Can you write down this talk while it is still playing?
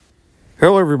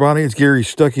Hello, everybody. It's Gary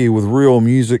Stuckey with Real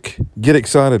Music. Get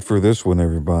excited for this one,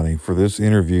 everybody, for this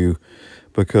interview,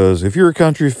 because if you're a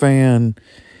country fan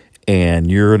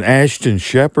and you're an Ashton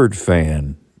Shepherd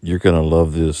fan, you're going to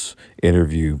love this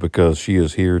interview because she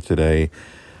is here today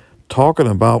talking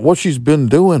about what she's been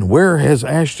doing. Where has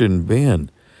Ashton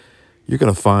been? You're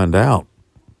going to find out.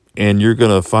 And you're going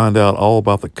to find out all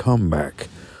about the comeback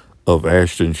of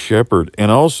Ashton Shepherd.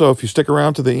 And also, if you stick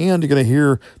around to the end, you're going to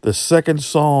hear the second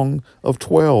song of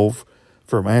 12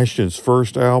 from Ashton's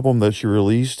first album that she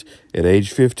released at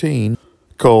age 15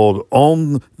 called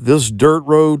On This Dirt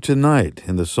Road Tonight.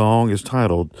 And the song is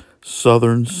titled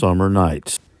Southern Summer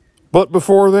Nights. But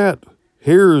before that,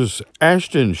 here's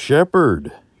Ashton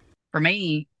Shepherd. For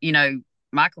me,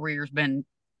 my career's been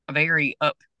very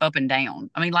up and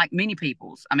down. I mean, like many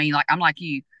people's. I mean, like I'm like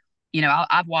you.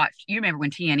 I've watched. You remember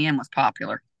when TNN was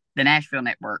popular, the Nashville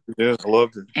Network, Yes, I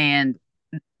loved it. and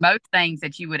most things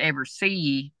that you would ever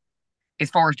see, as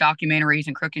far as documentaries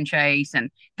and Crook and Chase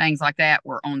and things like that,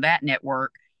 were on that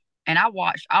network. And I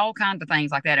watched all kinds of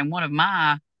things like that. And one of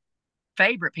my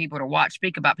favorite people to watch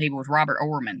speak about people was Robert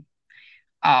Orman,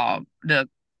 the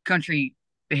country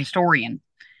historian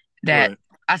that Right.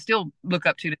 I still look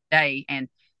up to today. And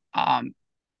um,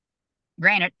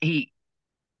 granted, he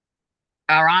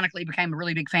ironically became a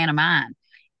really big fan of mine.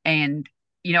 And,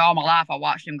 all my life I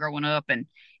watched him growing up and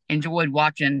enjoyed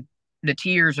watching the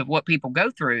tears of what people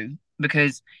go through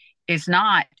because it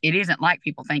isn't like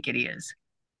people think it is.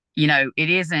 It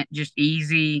isn't just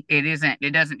easy. It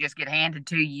doesn't just get handed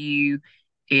to you.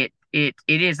 It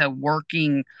is a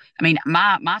working, I mean,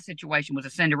 my situation was a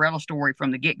Cinderella story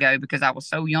from the get-go because I was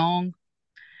so young.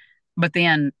 But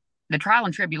then the trial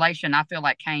and tribulation, I feel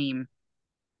like came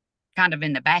kind of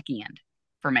in the back end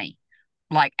for me.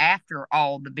 Like after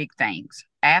all the big things,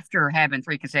 after having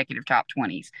three consecutive top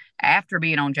 20s, after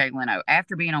being on Jay Leno,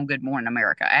 after being on Good Morning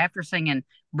America, after singing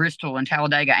Bristol and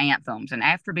Talladega anthems, and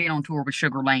after being on tour with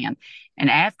Sugar Land, and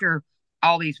after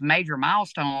all these major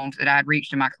milestones that I'd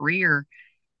reached in my career,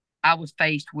 I was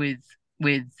faced with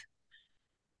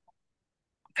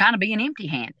kind of being empty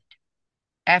handed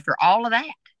after all of that.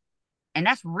 And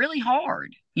that's really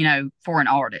hard, for an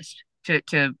artist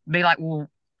to be like, well,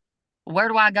 where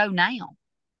do I go now?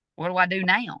 What do I do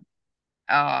now?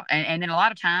 And then a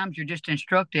lot of times you're just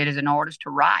instructed as an artist to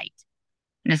write.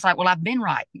 And it's like, well, I've been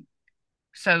writing.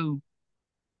 So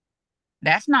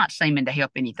that's not seeming to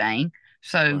help anything.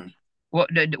 So Right.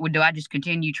 do I just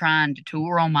continue trying to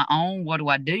tour on my own? What do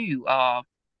I do?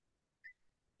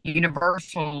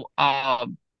 Universal,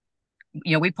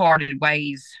 we parted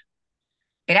ways.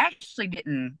 It actually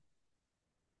didn't,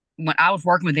 when I was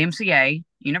working with MCA,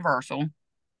 Universal,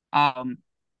 um,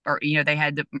 or, they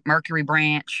had the Mercury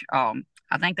branch.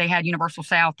 I think they had Universal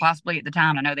South possibly at the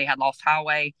time. I know they had Lost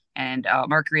Highway and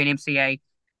Mercury and MCA.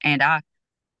 And I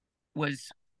was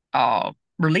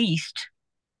released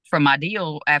from my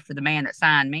deal after the man that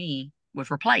signed me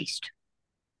was replaced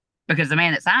because the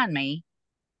man that signed me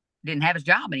didn't have his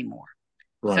job anymore.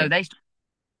 So Right. they started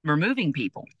removing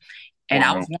people. And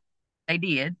I Wow. was one they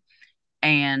did.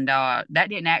 And that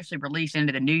didn't actually release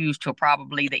into the news till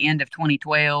probably the end of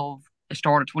 2012, the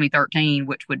start of 2013,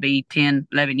 which would be 10,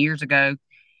 11 years ago.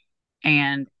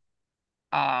 And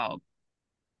uh,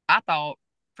 I thought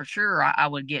for sure I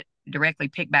would get directly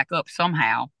picked back up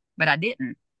somehow, but I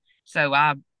didn't. So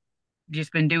I've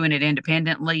just been doing it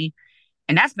independently.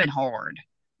 And that's been hard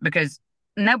because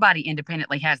nobody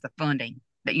independently has the funding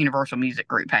that Universal Music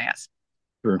Group has.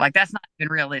 Sure. Like that's not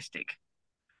even realistic.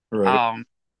 Right. Um,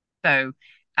 so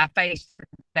I faced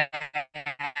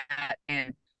that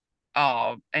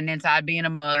and inside being a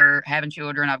mother, having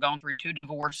children, I've gone through two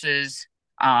divorces.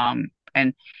 And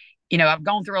I've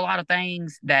gone through a lot of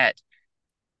things that,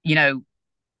 you know,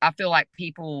 I feel like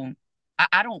people,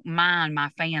 I don't mind my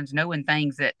fans knowing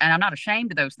things that, and I'm not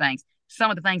ashamed of those things. Some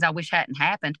of the things I wish hadn't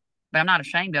happened, but I'm not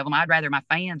ashamed of them. I'd rather my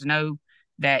fans know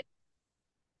that,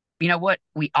 you know what,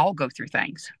 we all go through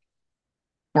things.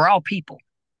 We're all people.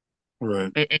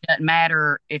 Right. It doesn't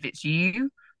matter if it's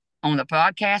you on the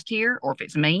podcast here, or if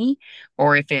it's me,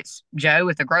 or if it's Joe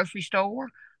at the grocery store,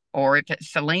 or if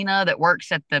it's Selena that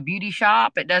works at the beauty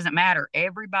shop. It doesn't matter.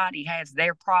 Everybody has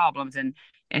their problems in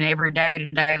every day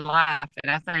to day life.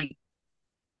 And I think,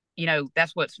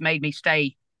 that's what's made me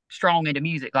stay strong into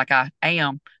music like I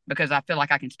am because I feel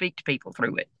like I can speak to people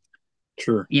through it,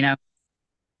 Sure. you know?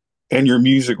 And your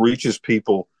music reaches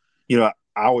people.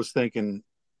 I was thinking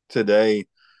today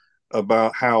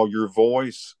about how your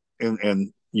voice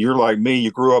and you're like me,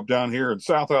 you grew up down here in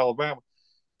South Alabama,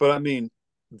 but I mean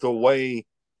the way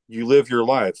you live your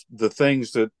life, the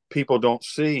things that people don't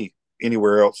see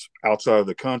anywhere else outside of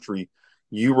the country,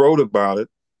 You wrote about it.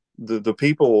 The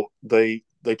people they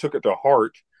took it to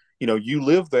heart. You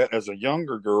lived that as a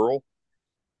younger girl,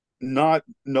 not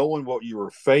knowing what you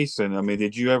were facing. I mean,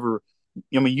 did you ever?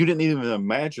 I mean, you didn't even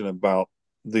imagine about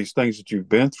these things that you've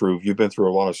been through. You've been through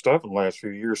a lot of stuff in the last few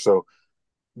years, so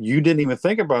you didn't even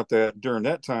think about that during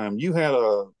that time. You had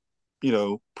a,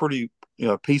 pretty,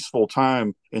 peaceful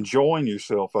time enjoying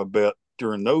yourself, I bet,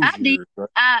 during I those did. years, right?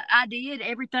 I did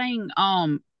everything.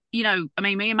 I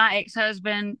mean, me and my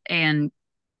ex-husband, and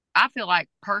I feel like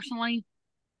personally,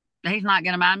 he's not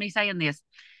going to mind me saying this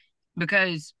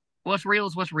because what's real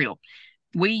is what's real.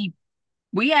 We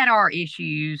we had our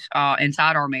issues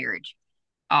inside our marriage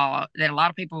that a lot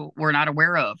of people were not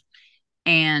aware of,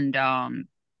 and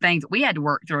things that we had to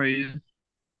work through,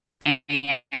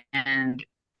 and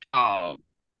uh,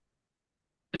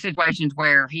 situations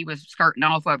where he was skirting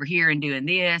off over here and doing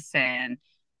this, and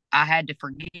I had to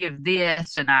forgive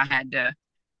this, and I had to,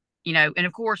 and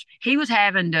of course he was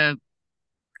having to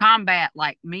combat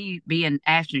like me being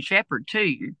Ashton Shepherd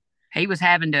too. He was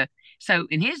having to. So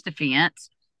in his defense,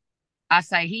 I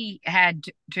say he had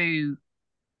to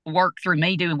work through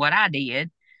me doing what I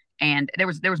did, and there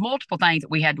was multiple things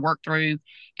that we had to work through,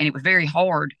 and it was very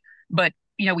hard. But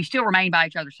we still remained by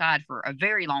each other's side for a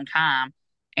very long time,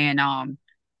 and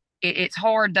it's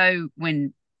hard though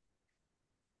when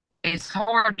it's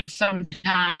hard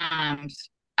sometimes.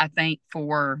 I think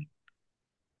for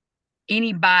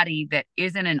anybody that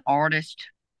isn't an artist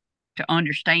to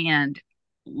understand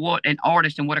what an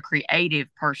artist and what a creative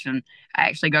person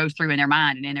actually goes through in their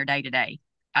mind and in their day to day.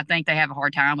 I think they have a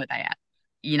hard time with that,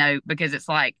 because it's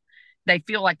like they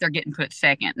feel like they're getting put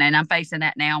second. And I'm facing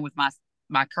that now with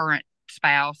my current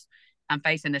spouse. I'm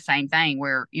facing the same thing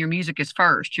where your music is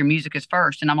first, your music is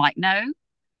first. And I'm like, no,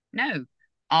 no.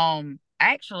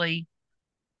 Actually,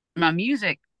 my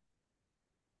music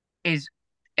is,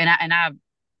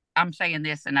 I'm saying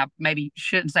this, and I maybe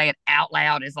shouldn't say it out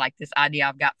loud as like this idea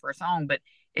I've got for a song, but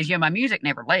is my music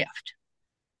never left.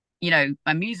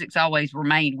 My music's always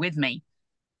remained with me,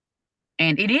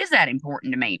 and it is that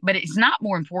important to me. But it's not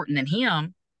more important than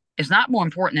him. It's not more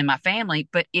important than my family,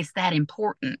 but it's that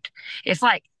important. It's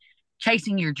like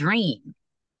chasing your dream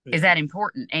is Yeah. that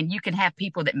important, and you can have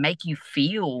people that make you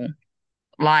feel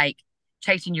like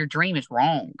chasing your dream is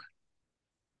wrong.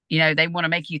 They want to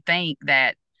make you think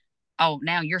that, oh,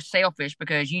 now you're selfish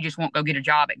because you just won't go get a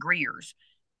job at Greer's.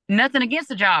 Nothing against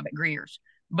the job at Greer's,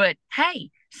 but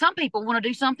hey, some people want to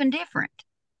do something different,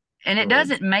 and it Right.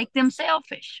 doesn't make them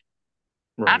selfish.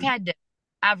 I've Right. had to,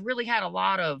 I've really had a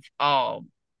lot of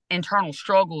internal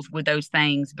struggles with those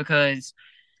things because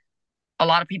a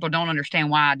lot of people don't understand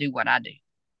why I do what I do.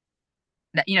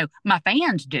 That my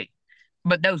fans do,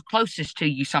 but those closest to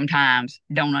you sometimes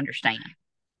don't understand.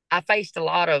 I faced a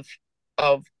lot of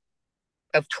of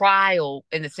trial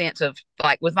in the sense of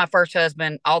like with my first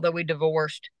husband, although we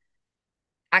divorced,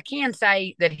 I can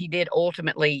say that he did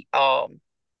ultimately. I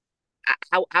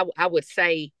would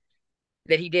say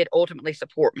that he did ultimately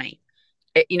support me.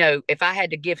 If I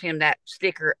had to give him that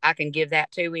sticker, I can give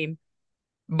that to him.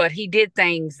 But he did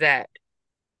things that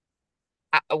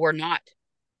were not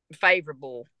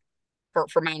favorable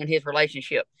for mine and his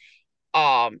relationship.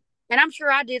 And I'm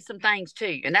sure I did some things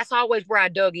too, and that's always where I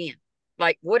dug in.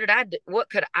 Like, what did I do? What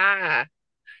could I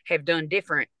have done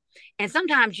different? And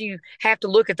sometimes you have to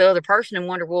look at the other person and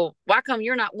wonder, well, why come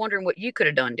you're not wondering what you could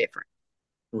have done different?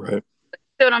 Right. You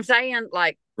know what I'm saying?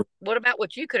 Like, what about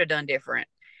what you could have done different?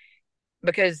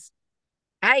 Because,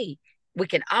 hey, we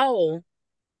can all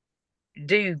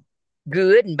do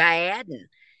good and bad, and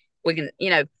we can,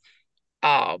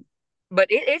 uh, but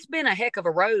it's been a heck of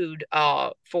a road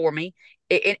for me,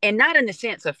 and not in the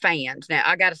sense of fans. Now,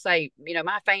 I got to say,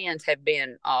 my fans have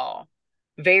been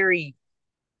very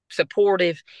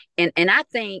supportive, and I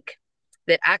think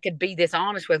that I could be this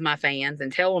honest with my fans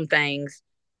and tell them things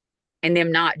and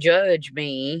them not judge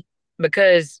me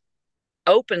because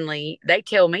openly they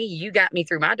tell me you got me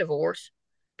through my divorce.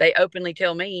 They openly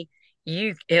tell me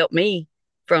you helped me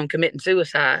from committing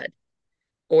suicide,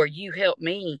 or you helped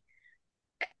me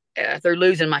through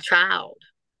losing my child.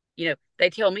 They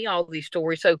tell me all these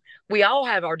stories. So we all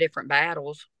have our different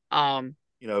battles.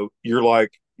 You're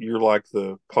like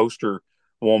the poster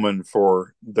woman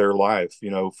for their life,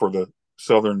 for the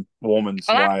Southern woman's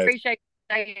Well, I life. appreciate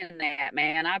saying that,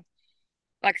 man.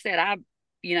 Like I said,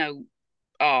 you know,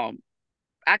 um,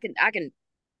 I can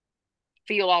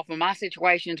feel off of my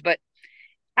situations, but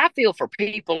I feel for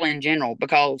people in general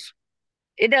because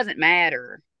it doesn't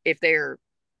matter if they're,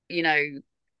 you know,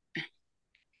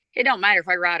 it don't matter if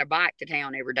they ride a bike to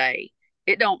town every day.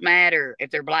 It don't matter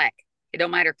if they're black. It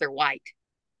don't matter if they're white.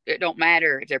 It don't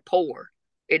matter if they're poor.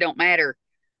 It don't matter.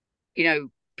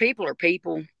 people are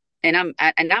people, and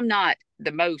I'm not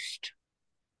the most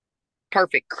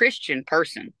perfect Christian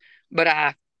person, but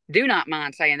I do not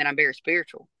mind saying that I'm very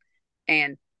spiritual.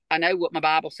 And I know what my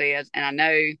Bible says, and I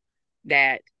know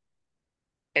that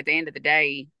at the end of the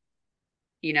day,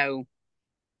 you know,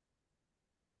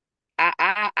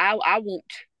 I want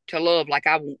to love like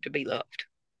I want to be loved.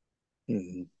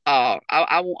 Mm-hmm.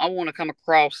 I want to come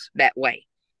across that way,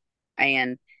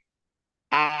 and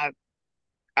I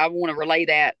I want to relay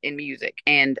that in music,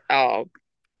 and I've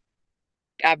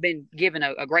been given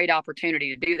a great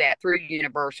opportunity to do that through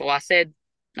Universal. I said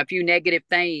a few negative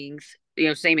things,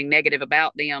 seeming negative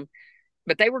about them,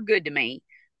 but they were good to me.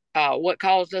 What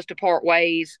caused us to part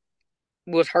ways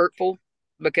was hurtful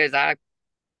because I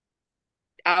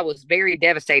was very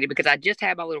devastated because I just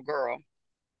had my little girl,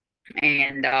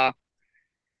 and I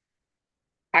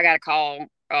got a call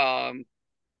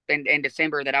in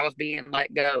December that I was being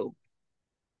let go,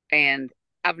 and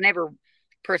I've never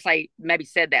per se maybe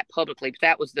said that publicly, but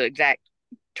that was the exact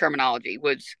terminology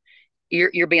was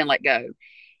you're being let go.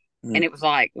 Mm-hmm. And it was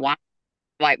like, why?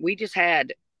 Like, we just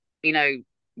had, you know,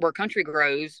 Where Country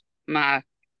Grows, my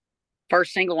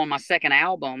first single on my second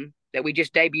album that we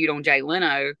just debuted on Jay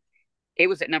Leno. It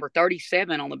was at number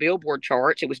 37 on the Billboard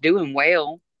charts. It was doing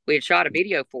well. We had shot a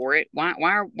video for it. Why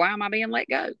am I being let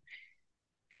go?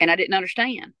 And I didn't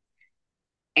understand.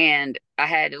 And I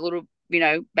had a little,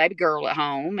 baby girl at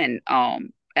home, and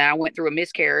I went through a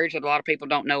miscarriage that a lot of people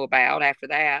don't know about after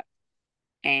that.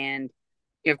 And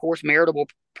of course, marital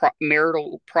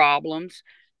problems,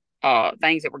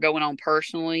 things that were going on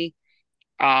personally.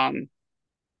 Um,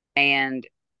 and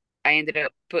I ended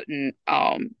up putting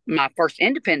my first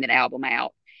independent album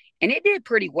out, and it did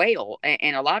pretty well.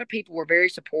 And a lot of people were very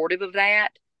supportive of that.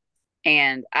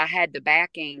 And I had the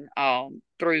backing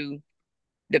through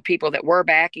the people that were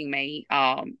backing me.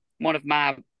 One of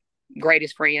my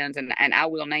greatest friends, and I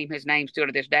will name his name still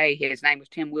to this day. His name was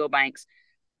Tim Wilbanks.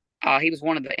 He was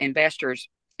one of the investors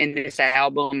in this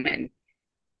album, and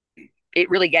it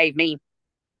really gave me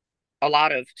a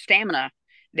lot of stamina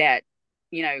that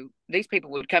these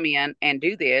people would come in and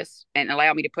do this and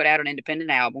allow me to put out an independent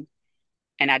album.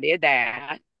 And I did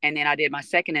that, and then I did my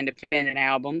second independent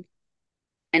album,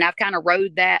 and I've kind of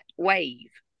rode that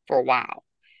wave for a while.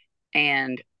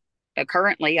 And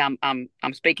currently I'm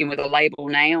speaking with a label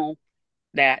now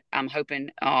that I'm hoping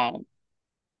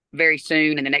very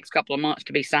soon in the next couple of months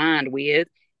to be signed with,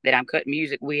 that I'm cutting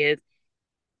music with.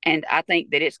 And I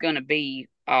think that it's going to be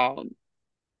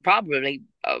probably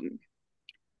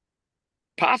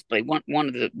possibly one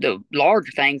of the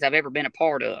larger things I've ever been a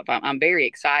part of. I'm very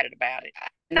excited about it.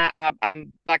 And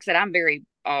I'm like I said, I'm very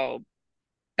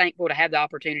thankful to have the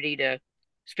opportunity to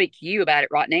speak to you about it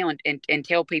right now, and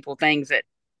tell people things that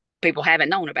people haven't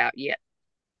known about yet.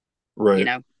 You Right.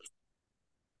 know,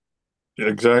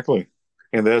 Exactly.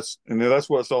 And that's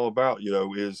what it's all about,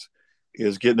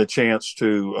 is getting a chance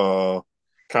to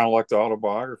kind of like the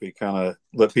autobiography, kind of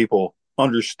let people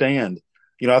understand.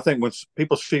 I think when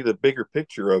people see the bigger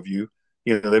picture of you,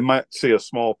 they might see a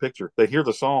small picture. They hear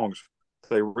the songs,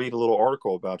 they read a little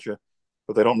article about you,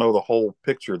 but they don't know the whole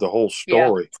picture, the whole yeah,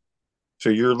 story. So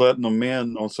you're letting them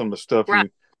in on some of the stuff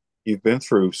right, you've been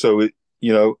through. So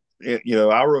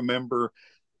I remember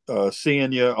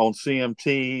seeing you on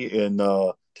CMT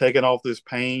and taking off this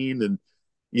pain, and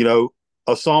you know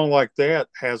a song like that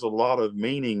has a lot of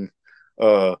meaning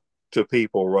uh, to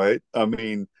people, right? I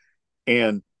mean,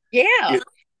 and yeah. it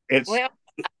it's Well,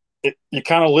 you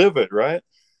kind of live it, right?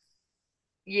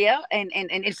 yeah, and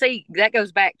see, that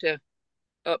goes back to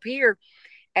up here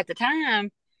at the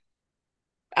time.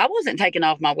 I wasn't taking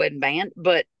off my wedding band,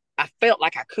 but I felt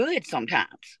like I could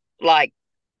sometimes. Like,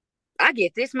 I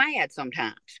get this mad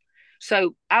sometimes.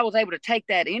 So I was able to take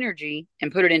that energy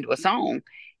and put it into a song.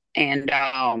 And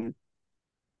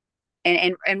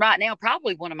and right now,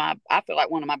 probably I feel like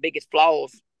one of my biggest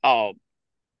flaws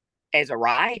as a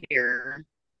writer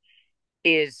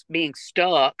is being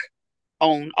stuck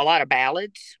on a lot of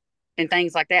ballads and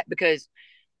things like that, because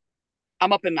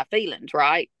I'm up in my feelings,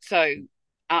 right? So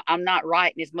I'm not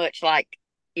writing as much like,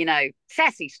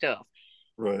 sassy stuff.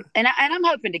 Right. And I'm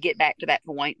hoping to get back to that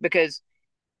point, because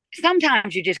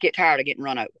sometimes you just get tired of getting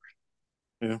run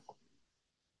over.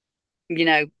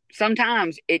 Yeah.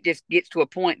 Sometimes it just gets to a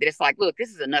point that it's like, look,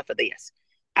 this is enough of this.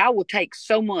 I will take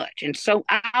so much, and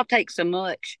I'll take so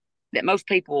much that most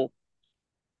people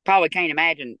probably can't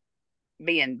imagine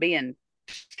being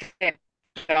stepped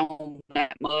on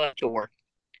that much, or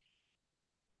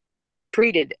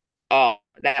treated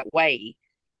that way,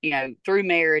 through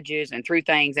marriages and through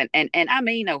things. And I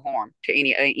mean no harm to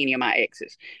any of my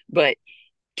exes, but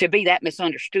to be that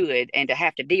misunderstood and to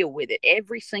have to deal with it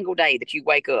every single day that you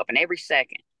wake up and every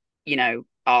second, you know,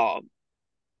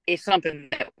 it's something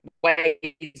that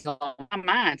weighs on my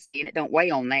mind and it don't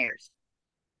weigh on theirs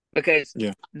because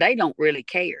Yeah. they don't really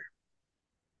care.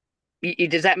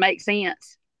 Does that make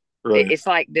sense? Right. It's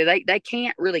like they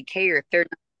can't really care if they're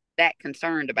not that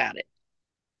concerned about it.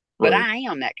 But Right. I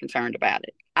am that concerned about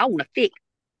it. I want to fix,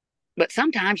 but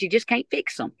sometimes you just can't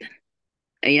fix something.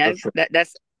 You know That's right.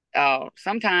 that's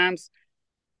sometimes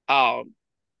uh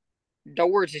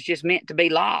doors is just meant to be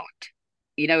locked.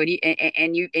 You know,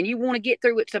 and you want to get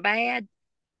through it so bad,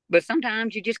 but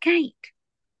sometimes you just can't.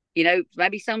 You know,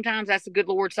 maybe sometimes that's the good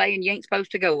Lord saying you ain't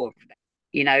supposed to go over that.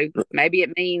 You know, maybe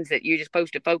it means that you're just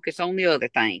supposed to focus on the other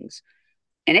things.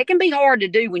 And it can be hard to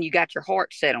do when you got your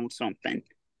heart set on something,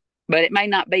 but it may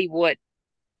not be what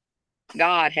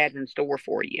God has in store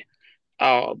for you.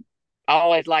 I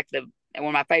always like one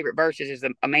of my favorite verses is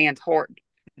a man's heart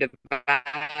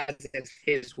devises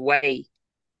his way,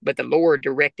 but the Lord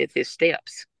directeth his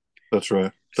steps. That's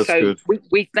right. That's So good.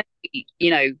 we think,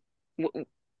 you know,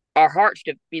 our hearts,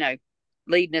 you know,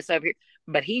 leading us over here,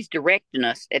 but He's directing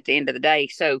us at the end of the day.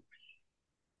 So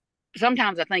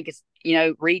sometimes I think it's, you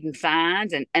know, reading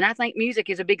signs, and I think music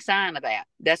is a big sign of that.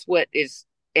 That's what is,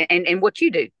 and what you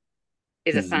do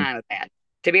is a Mm-hmm. sign of that.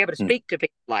 To be able to speak to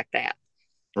people like that.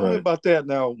 Tell me about that.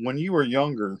 Now, when you were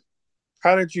younger,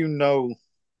 how did you know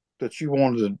that you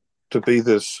wanted to be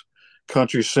this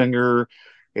country singer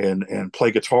and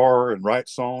play guitar and write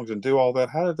songs and do all that?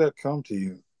 How did that come to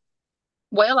you?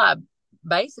 Well, I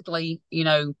basically, you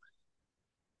know,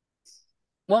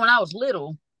 when I was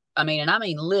little, I mean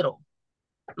little,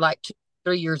 like 2,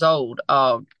 3 years old.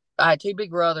 I had two big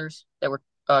brothers that were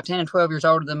 10 and 12 years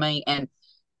older than me. And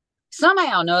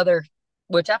somehow or another,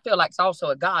 which I feel like is also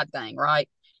a God thing, right?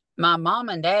 My mom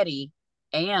and daddy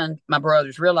and my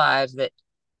brothers realized that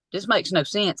this makes no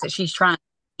sense that she's trying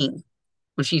to sing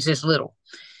when she's this little.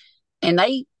 And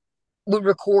they would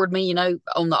record me, you know,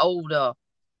 on the old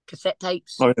cassette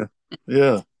tapes. Oh, yeah.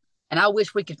 Yeah. And I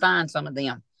wish we could find some of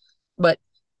them. But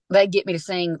they get me to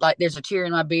sing like "There's a Tear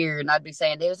in My Beer," and I'd be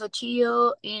saying "There's a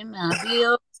chill in my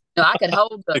beer." You know, I could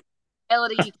hold the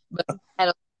melody, but I had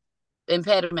an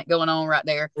impediment going on right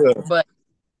there. Yeah. But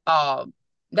uh,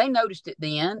 they noticed it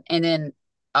then, and then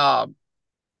uh,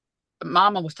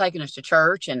 Mama was taking us to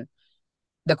church, and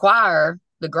the choir,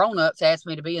 the grown-ups asked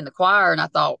me to be in the choir, and I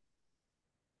thought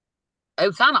it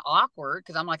was kind of awkward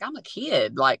because I'm like, I'm a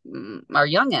kid, like or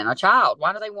youngin, a child.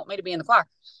 Why do they want me to be in the choir?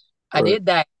 I Right. did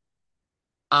that.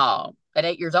 At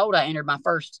 8 years old, I entered my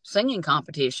first singing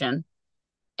competition,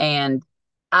 and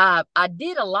I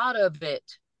did a lot of it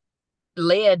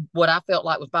led what I felt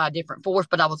like was by a different force,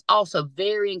 but I was also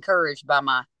very encouraged by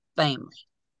my family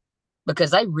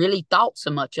because they really thought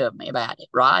so much of me about it,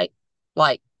 right?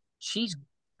 Like she's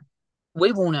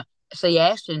we want to see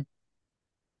Ashton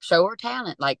show her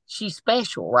talent. Like she's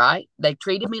special, right? They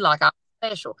treated me like I was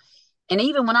special. And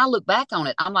even when I look back on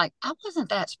it, I'm like, I wasn't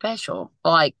that special.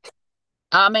 Like,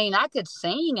 I could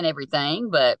sing and everything,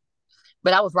 but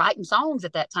I was writing songs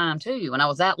at that time too when I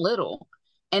was that little.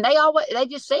 And they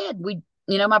just said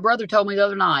my brother told me the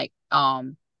other night,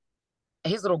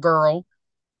 his little girl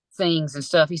sings and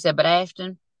stuff. He said, but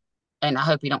Ashton, and I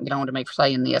hope he don't get on to me for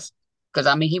saying this, because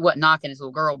he wasn't knocking his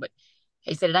little girl, but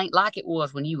he said it ain't like it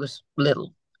was when you was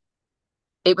little.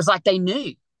 It was like they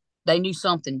knew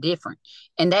something different.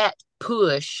 And that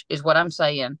push is what I'm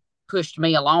saying, pushed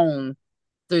me along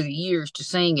through the years to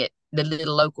sing at the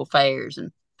little local fairs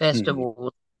and festivals. Mm-hmm.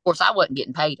 Of course, I wasn't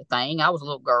getting paid a thing. I was a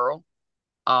little girl.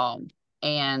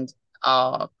 And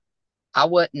I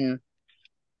wasn't,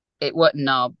 it wasn't,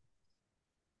 I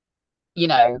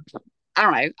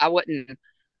don't know.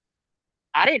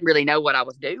 I didn't really know what I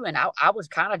was doing. I was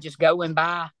kind of just going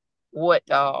by what,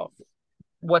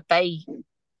 what they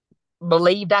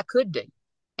believed I could do.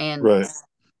 And Right.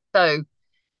 so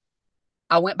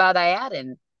I went by that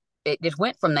and it just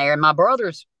went from there. And my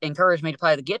brothers encouraged me to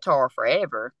play the guitar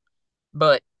forever.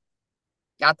 But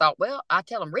I thought, well, I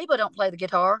tell them Reba don't play the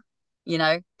guitar.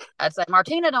 I'd say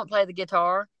Martina don't play the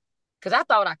guitar because I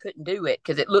thought I couldn't do it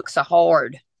because it looked so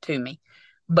hard to me.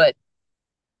 But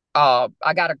I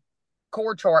got a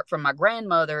chord chart from my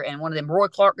grandmother and one of them Roy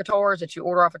Clark guitars that you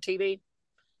order off of TV.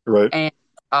 Right. And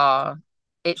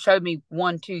it showed me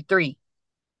 1, 2, 3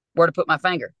 where to put my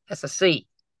finger. That's a C.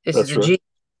 This is That's a right. G.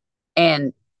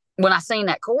 And when I seen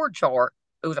that chord chart,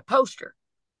 it was a poster.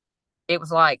 It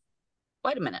was like,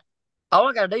 wait a minute. All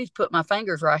I got to do is put my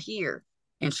fingers right here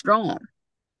and strum them.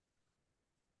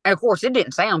 And of course, it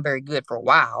didn't sound very good for a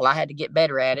while. I had to get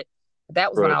better at it. But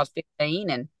that was when Right. I was 15,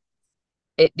 and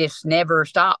it just never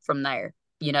stopped from there.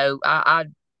 I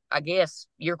I guess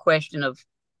your question of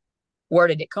where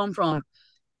did it come from?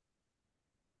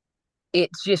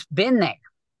 It's just been there.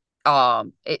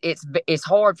 It's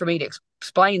hard for me to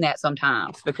explain that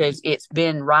sometimes because it's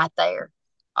been right there.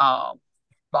 Um,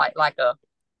 like a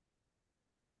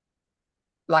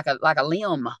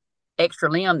limb, extra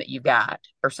limb that you've got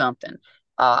or something.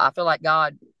 I feel like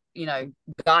God,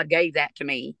 God gave that to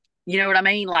me. You know what I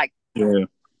mean? Like, Yeah.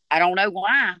 I don't know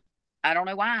why. I don't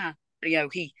know why.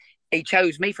 He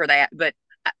chose me for that. But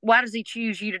why does he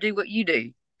choose you to do what you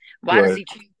do? Why does Right. he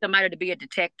choose somebody to be a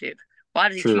detective? Why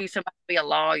does he Sure. choose somebody to be a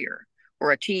lawyer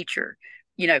or a teacher?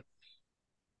 You know,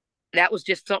 that was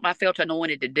just something I felt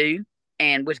anointed to do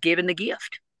and was given the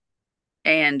gift.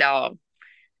 And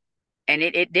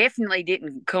it definitely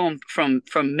didn't come from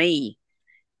me.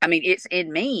 I mean, it's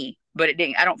in me, but it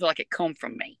didn't. I don't feel like it come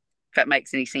from me. If that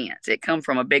makes any sense, it come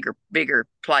from a bigger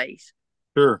place.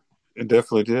 Sure. It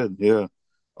definitely did. Yeah.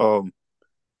 Um,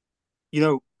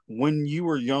 when you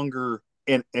were younger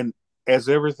and as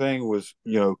everything was,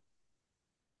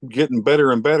 getting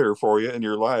better and better for you in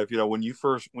your life, when you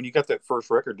got that first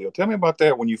record deal, tell me about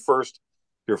that when your first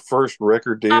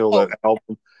record deal, Oh that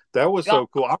album. That was God! so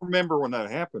cool. I remember when that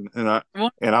happened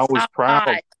One, and I was oh, proud.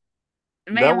 God.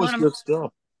 That Man, was good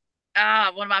stuff.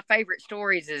 one of my favorite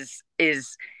stories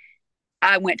is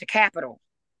I went to Capitol.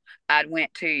 I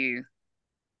went to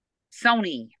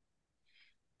Sony.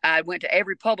 I went to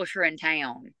every publisher in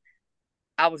town.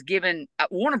 I was given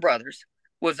Warner Brothers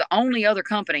was the only other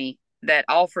company that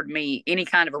offered me any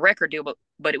kind of a record deal,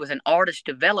 but it was an artist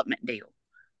development deal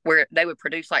where they would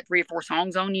produce like 3 or 4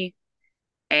 songs on you,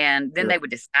 and then Yeah. they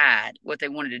would decide what they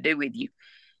wanted to do with you.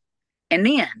 And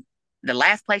then the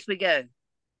last place we go,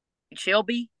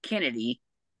 Shelby Kennedy,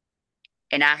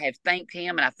 and I have thanked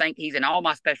him, and I think he's in all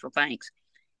my special thanks.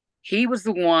 He was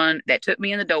the one that took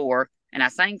me in the door, and I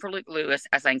sang for Luke Lewis.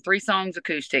 I sang 3 songs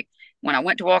acoustic. When I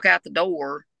went to walk out the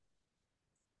door,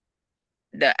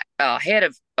 the head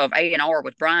of A&R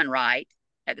with Brian Wright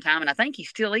at the time, and I think he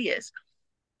still is,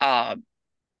 uh,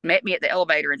 met me at the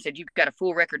elevator and said, "You've got a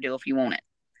full record deal if you want it."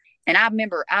 And I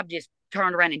remember I just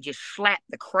turned around and just slapped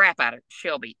the crap out of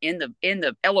Shelby in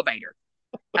the elevator.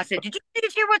 I said, "Did you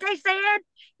just hear what they said?"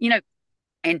 You know,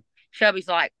 and Shelby's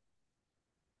like,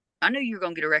 "I knew you were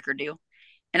gonna get a record deal,"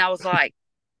 and I was like,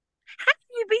 "How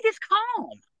can you be this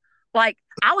calm?" Like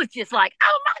I was just like,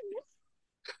 "Oh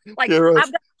my!" Like Yeah, right.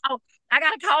 I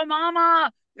gotta call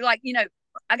Mama. Like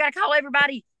I gotta call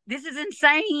everybody. This is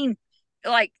insane.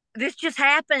 Like this just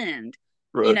happened.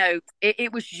 Right.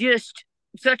 It was just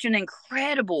such an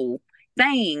incredible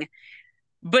thing.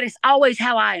 But it's always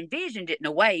how I envisioned it in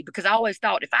a way because I always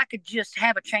thought if I could just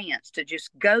have a chance to just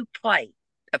go play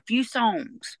a few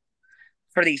songs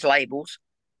for these labels,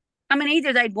 I mean,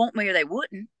 either they'd want me or they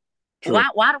wouldn't. Sure.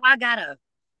 Why do I gotta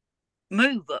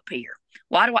move up here?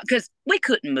 Why do I? Because we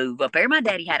couldn't move up there. My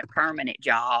daddy had a permanent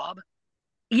job.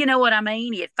 You know what I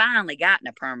mean? He had finally gotten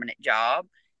a permanent job.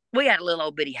 We had a little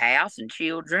old bitty house and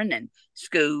children and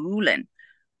school, and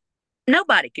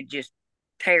nobody could just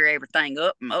tear everything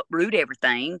up and uproot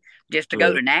everything just to go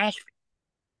Right. to Nashville.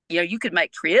 You could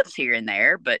make trips here and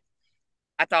there, but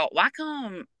I thought, why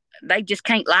come they just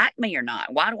can't like me or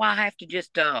not? Why do I have to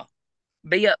just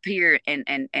be up here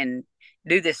and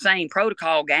do this same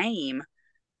protocol game?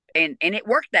 And it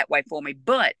worked that way for me.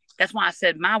 But that's why I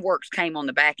said my works came on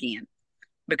the back end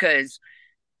because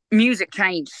music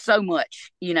changed so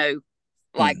much,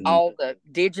 like Hmm. all the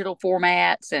digital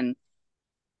formats. And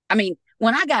I mean,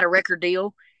 when I got a record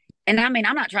deal, and I mean,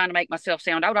 I'm not trying to make myself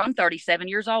sound old. I'm 37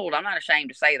 years old. I'm not ashamed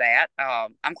to say that.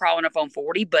 I'm crawling up on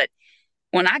 40. But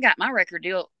when I got my record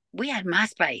deal, we had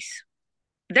MySpace.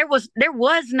 There was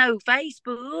no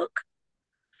Facebook.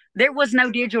 There was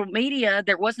no digital media.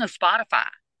 There was no Spotify.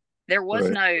 There was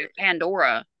Right. no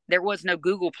Pandora. There was no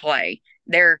Google Play.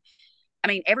 I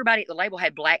mean, everybody at the label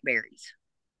had Blackberries,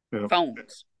 Yeah.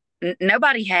 phones.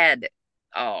 Nobody had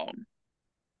um,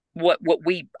 what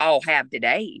we all have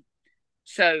today.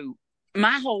 So in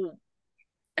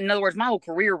other words, my whole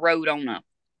career rode on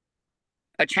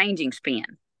a changing spin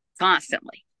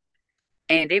constantly,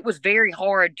 and it was very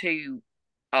hard to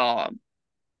uh,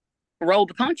 roll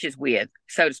the punches with,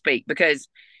 so to speak, because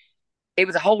it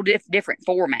was a whole different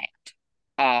format.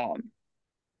 Um,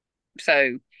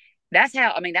 so that's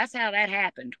how that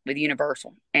happened with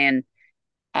Universal, and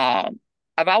um,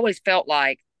 I've always felt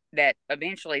like that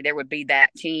eventually there would be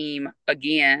that team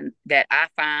again that I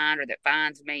find or that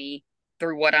finds me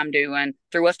through what I'm doing,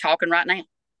 through us talking right now.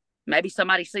 Maybe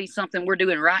somebody sees something we're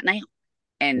doing right now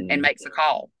and Hmm. makes a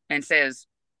call and says,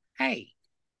 "Hey,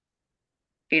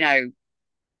 you know,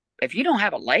 if you don't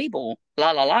have a label,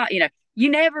 la la la, you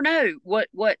never know what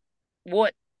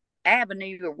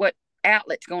avenue or what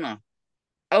outlet's going to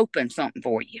open something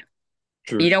for you.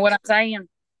 Sure. You know what I'm saying?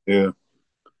 Yeah. Um,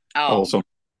 Awesome.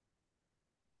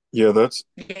 Yeah,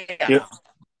 yeah, yeah,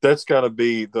 that's got to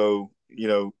be though,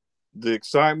 the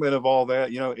excitement of all that,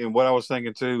 and what I was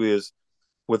thinking too is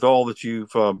with all that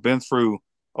you've been through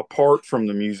apart from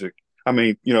the music. I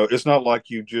mean, it's not like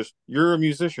you're a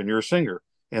musician, you're a singer,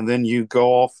 and then you go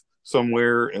off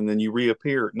somewhere and then you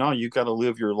reappear. No, you got to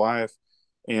live your life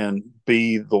and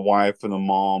be the wife and the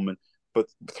mom. But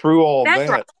through all that's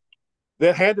right.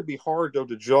 that had to be hard though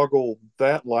to juggle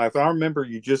that life. I remember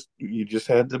you just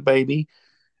had the baby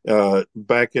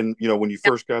back in, when you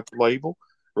first got the label,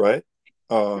 right?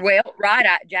 Well, right.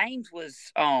 James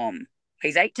was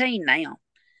he's 18 now.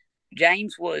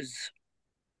 James was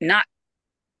not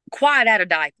quite out of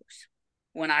diapers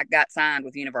when I got signed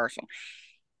with Universal.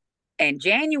 And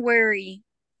January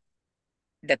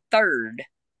the 3rd,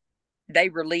 they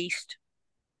released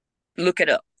Look It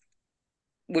Up,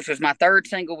 which was my third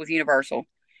single with Universal.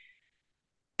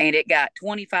 And it got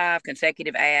 25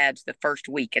 consecutive ads the first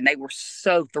week. And they were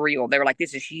so thrilled. They were like,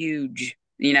 this is huge.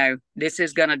 This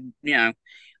is going to,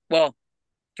 well,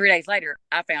 3 days later,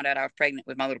 I found out I was pregnant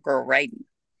with my little girl, Raiden.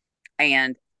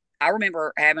 And I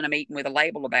remember having a meeting with a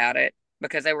label about it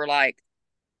because they were like,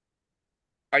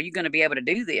 are you going to be able to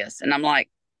do this? And I'm like,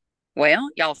 well,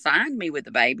 y'all signed me with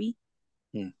the baby.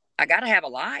 Hmm. I got to have a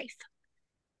life.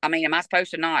 I mean, am I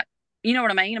supposed to not, you know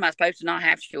what I mean? Am I supposed to not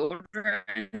have children?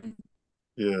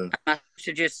 Yeah. Am I supposed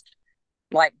to just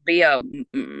like be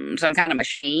some kind of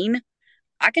machine?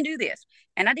 I can do this.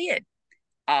 And I did.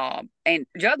 And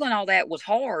juggling all that was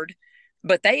hard,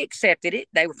 but they accepted it.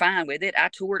 They were fine with it. I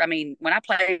toured. I mean, when I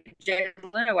played Jay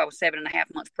Leno, I was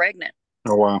 7.5 months pregnant.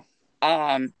 Oh wow.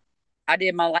 Um, I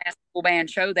did my last full band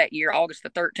show that year, August the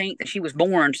 13th, and she was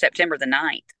born September the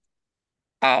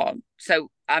 9th.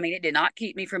 So I mean, it did not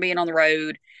keep me from being on the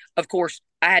road. Of course,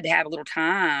 I had to have a little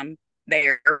time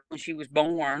there when she was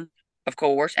born, of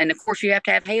course, and of course, you have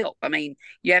to have help. I mean,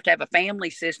 you have to have a family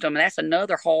system. And that's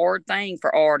another hard thing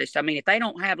for artists. I mean, if they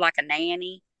don't have like a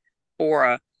nanny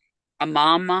or a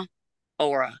mama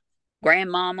or a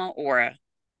grandmama or a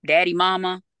daddy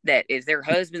mama that is their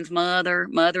husband's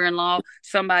mother-in-law,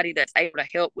 somebody that's able to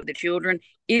help with the children,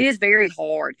 it is very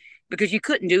hard because you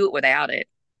couldn't do it without it.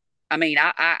 I mean,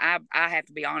 I have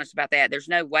to be honest about that. There's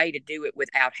no way to do it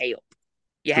without help.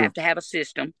 You Sure. have to have a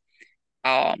system.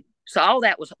 So all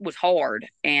that was hard,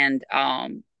 and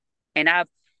I've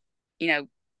you know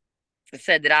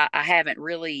said that I haven't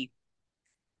really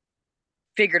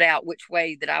figured out which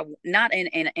way that I not and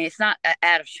it's not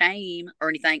out of shame or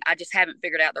anything. I just haven't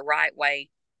figured out the right way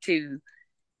to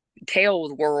tell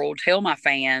the world, tell my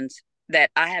fans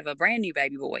that I have a brand new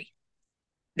baby boy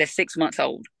that's 6 months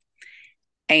old.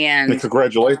 And And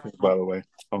congratulations, by the way,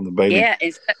 on the baby. yeah,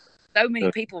 and so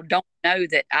many people don't know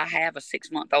that I have a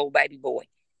 6 month old baby boy.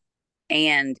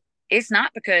 And it's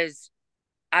not because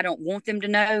I don't want them to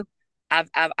know.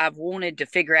 I've wanted to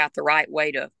figure out the right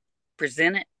way to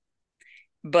present it,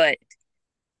 but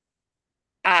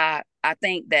I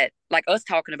think that like us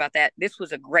talking about that, this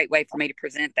was a great way for me to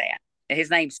present that. His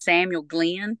name's Samuel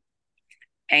Glenn,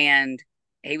 and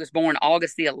he was born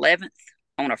August the 11th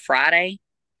on a Friday,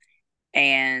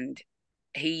 and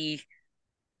he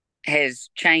has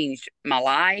changed my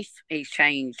life. He's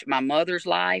changed my mother's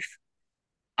life,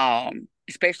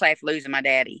 especially after losing my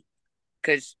daddy,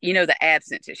 because the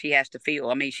absence that she has to feel.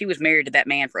 I mean, she was married to that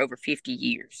man for over 50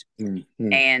 years,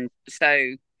 Mm-hmm. and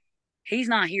so he's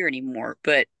not here anymore.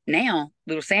 But now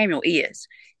little Samuel is,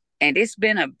 and it's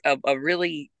been a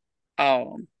really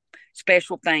um,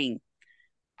 special thing.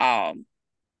 Um,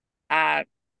 I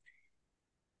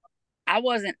I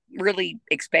wasn't really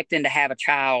expecting to have a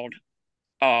child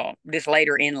this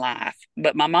later in life,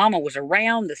 but my mama was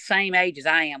around the same age as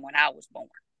I am when I was born.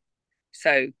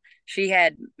 So she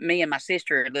had me and my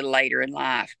sister a little later in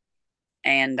life,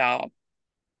 and that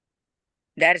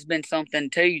has been something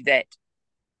too that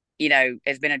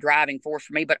has been a driving force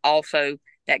for me. But also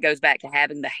that goes back to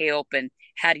having the help and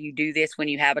how do you do this when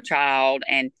you have a child,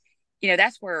 and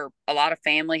that's where a lot of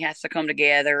family has to come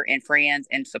together and friends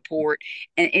and support,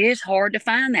 and it is hard to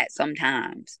find that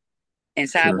sometimes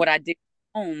inside Sure. what I do at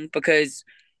home because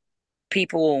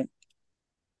people,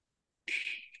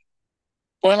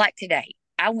 well, like today,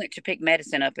 I went to pick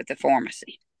medicine up at the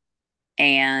pharmacy,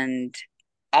 and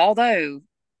although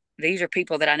these are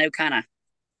people that I know kind of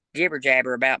jibber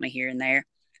jabber about me here and there,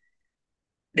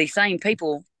 these same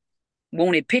people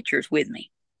wanted pictures with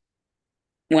me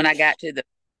when I got to the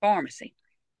pharmacy.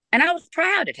 And I was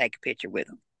proud to take a picture with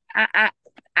them.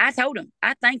 I told them,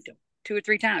 I thanked them 2 or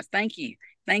 3 times. Thank you.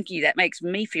 Thank you. That makes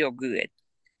me feel good.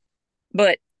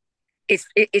 But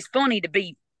it's funny to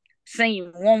be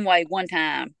seen one way one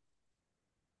time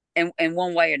and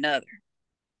one way another.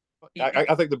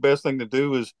 I think the best thing to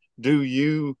do is do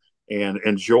you and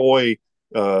enjoy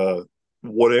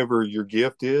whatever your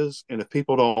gift is. And if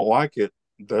people don't like it,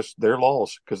 that's their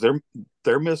loss because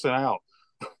they're missing out.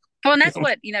 Well, and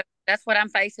that's what I'm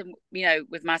facing,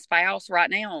 with my spouse right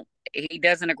now. He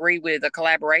doesn't agree with a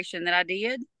collaboration that I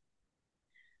did.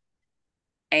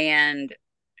 And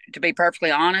to be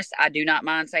perfectly honest, I do not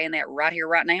mind saying that right here,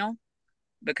 right now,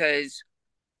 because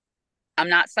I'm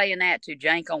not saying that to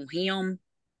jank on him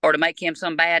or to make him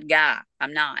some bad guy.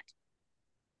 I'm not.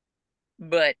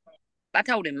 But I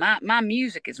told him my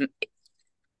music is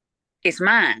it's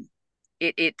mine.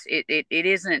 It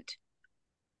isn't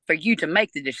for you to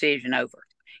make the decision over.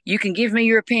 You can give me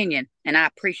your opinion, and I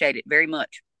appreciate it very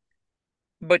much.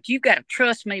 But you've got to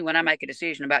trust me when I make a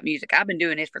decision about music. I've been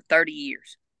doing this for 30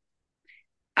 years.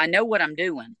 I know what I'm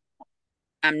doing.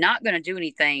 I'm not going to do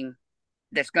anything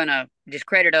that's going to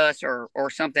discredit us or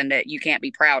something that you can't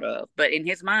be proud of. But in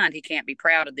his mind, he can't be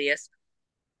proud of this.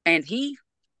 And he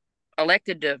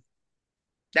elected to,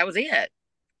 that was it,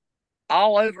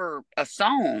 all over a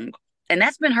song. And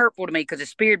that's been hurtful to me because it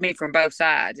speared me from both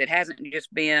sides. It hasn't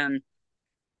just been,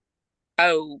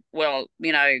 oh, well,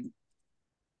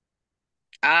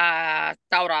 I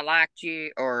thought I liked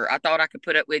you or I thought I could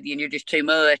put up with you and you're just too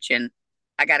much and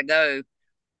I got to go.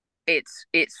 It's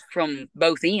from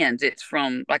both ends. It's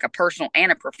from like a personal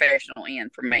and a professional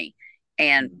end for me.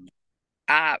 And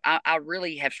I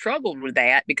really have struggled with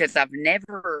that because I've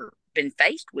never been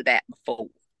faced with that before.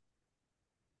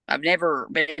 I've never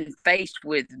been faced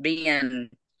with being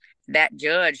that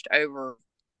judged over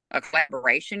a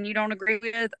collaboration you don't agree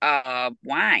with.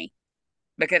 Why?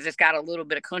 Because it's got a little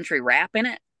bit of country rap in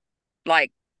it.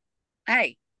 Like,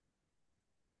 hey,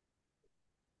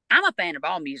 I'm a fan of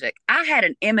all music. I had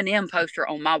an Eminem poster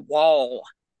on my wall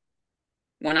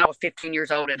when I was 15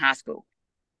 years old in high school.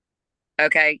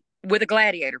 Okay. With a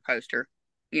Gladiator poster,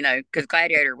 because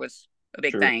Gladiator was a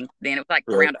big thing. Then it was like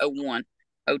around 01,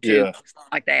 02, Yeah, something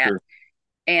like that. sure.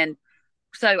 And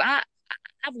so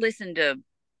I've listened to,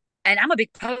 and I'm a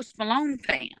big Post Malone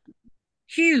fan.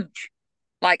 Huge.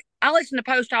 Like, I listen to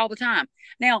Post all the time.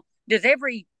 Now, does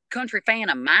every country fan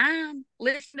of mine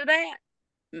listen to that?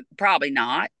 Probably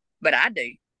not, but I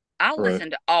do. I Right.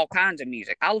 listen to all kinds of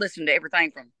music. I listen to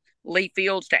everything from Lee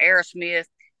Fields to Aerosmith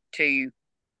to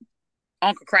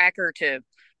Uncle Cracker to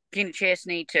Kenny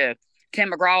Chesney to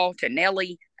Tim McGraw to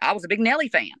Nelly. I was a big Nelly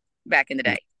fan back in the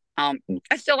day. I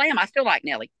still am. I still like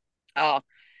Nelly. I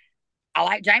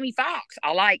like Jamie Foxx.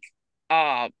 I like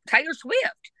Taylor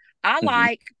Swift. I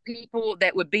like people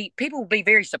would be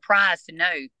very surprised to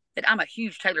know that I'm a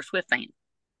huge Taylor Swift fan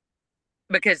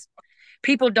because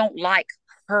people don't like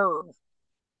her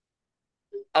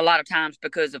a lot of times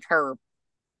because of her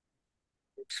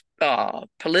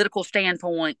political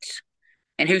standpoints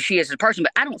and who she is as a person.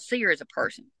 But I don't see her as a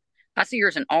person. I see her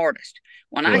as an artist.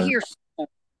 When I hear song,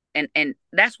 and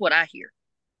that's what I hear.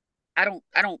 I don't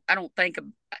think of.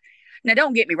 Now,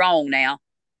 don't get me wrong. Now,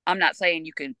 I'm not saying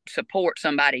you can support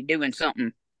somebody doing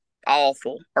something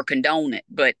awful or condone it,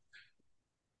 but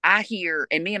I hear,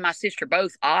 and me and my sister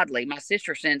both, oddly, my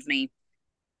sister sends me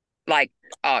like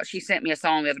she sent me a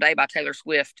song the other day by Taylor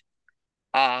Swift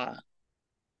called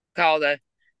the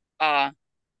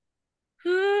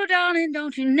 "Ooh, darling,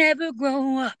 don't you never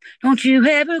grow up, don't you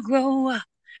ever grow up,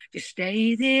 just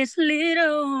stay this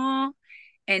little."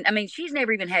 And I mean, she's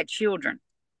never even had children.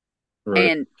 Right.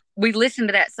 And we listened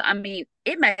to that. I mean,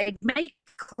 it made me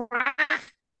cry.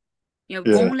 Yeah.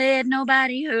 Won't let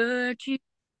nobody hurt you.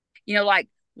 Like,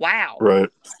 wow. Right.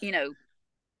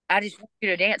 I just want you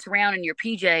to dance around in your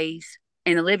PJs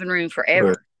in the living room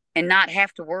forever and not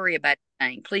have to worry about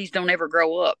anything. Please don't ever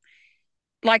grow up.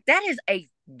 Like, that is a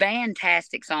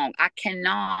fantastic song. I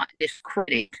cannot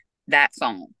discredit that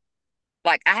song.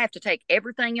 Like, I have to take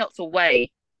everything else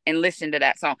away and listen to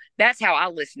that song. That's how I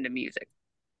listen to music.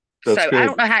 That's so good. I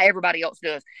don't know how everybody else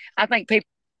does. I think people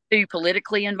too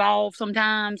politically involved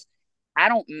sometimes. I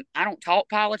don't talk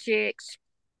politics.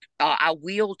 I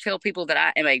will tell people that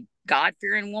I am a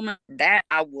God-fearing woman. That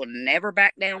I will never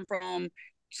back down from,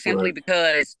 simply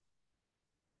because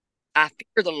I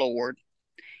fear the Lord,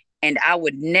 and I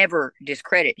would never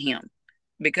discredit Him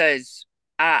because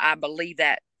I believe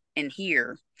that in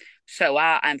here. So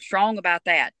I'm strong about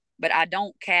that. But I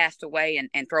don't cast away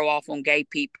and throw off on gay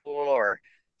people, or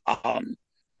I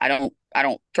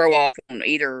don't throw off on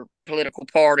either political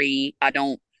party. I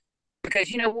don't,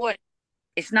 because you know what?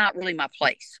 It's not really my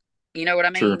place. You know what I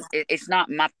mean? Sure. It's not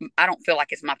I don't feel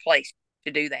like it's my place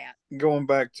to do that. Going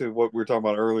back to what we were talking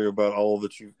about earlier about all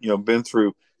that you've been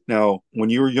through. Now, when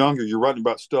you were younger, you're writing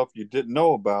about stuff you didn't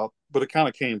know about, but it kind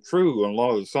of came true. And a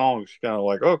lot of the songs, kind of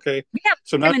like, okay. Yeah,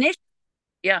 So now, premonition.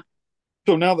 Yeah.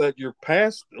 so now that you're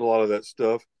past a lot of that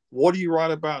stuff, what do you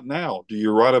write about now? Do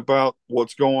you write about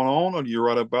what's going on, or do you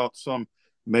write about some,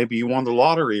 maybe you won the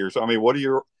lottery or something? I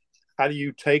mean, how do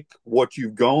you take what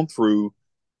you've gone through?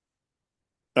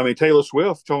 I mean, Taylor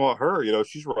Swift, talking about her,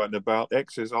 she's writing about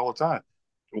exes all the time.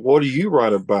 What do you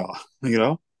write about? You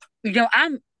know? You know,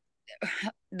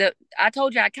 I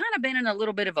told you I kind of been in a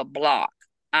little bit of a block.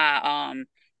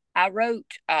 I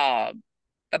wrote a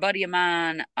buddy of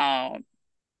mine,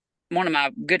 one of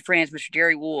my good friends, Mr.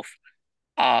 Jerry Wolf,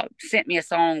 sent me a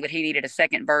song that he needed a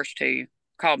second verse to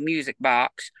called Music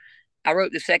Box. I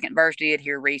wrote the second verse to it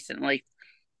here recently,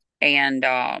 and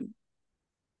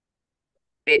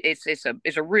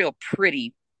it's a real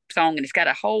pretty song, and it's got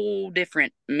a whole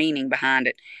different meaning behind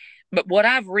it. But what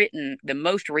I've written the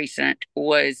most recent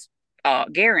was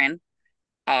Garen,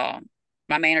 uh,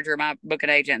 my manager, my booking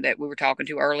agent that we were talking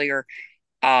to earlier.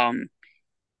 Um,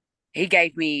 he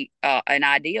gave me an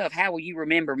idea of how will you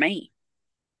remember me,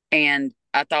 and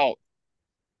I thought,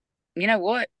 you know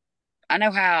what? I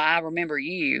know how I remember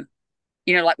you.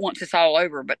 You know, like once it's all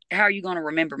over, but how are you going to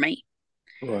remember me?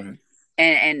 Right.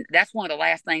 And that's one of the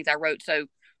last things I wrote. So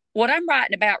what I'm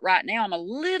writing about right now, I'm a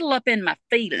little up in my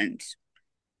feelings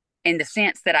in the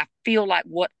sense that I feel like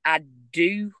what I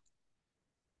do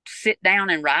sit down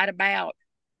and write about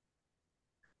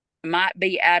might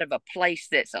be out of a place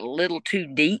that's a little too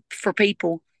deep for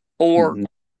people, or Mm-hmm.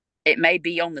 it may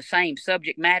be on the same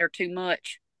subject matter too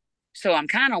much. So I'm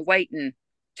kind of waiting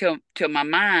till my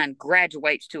mind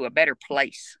graduates to a better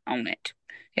place on it,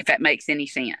 if that makes any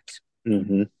sense.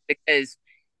 Mm-hmm. Because,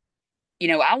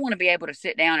 I want to be able to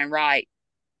sit down and write,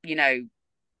 you know,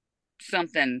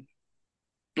 something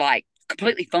like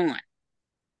completely fun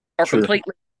or Sure.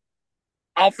 completely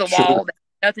off the Sure. wall that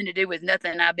has nothing to do with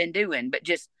nothing I've been doing, but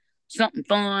just something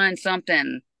fun,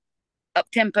 something up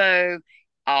tempo.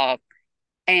 Uh,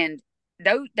 and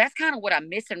that's kind of what I'm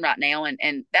missing right now.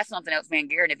 And that's something else me and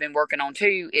Garrett have been working on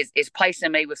too, is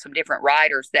placing me with some different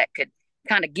writers that could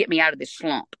kind of get me out of this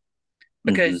slump.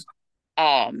 Mm-hmm. Because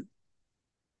um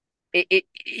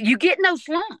you get no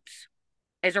slumps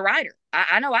as a writer.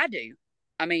 I know I do.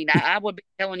 I mean, I would be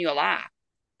telling you a lie.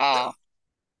 Uh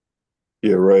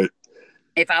Yeah, right.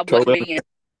 if I wasn't Totally.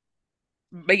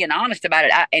 being honest about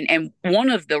it. And one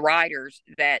of the writers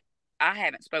that I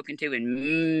haven't spoken to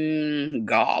in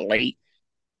golly,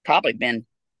 probably been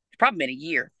a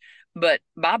year, but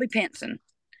Bobby Pinson,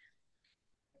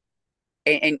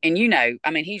 and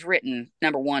I mean, he's written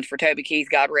number ones for Toby Keith.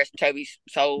 God rest Toby's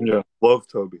soul, Yeah. Love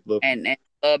Toby. Love Toby. and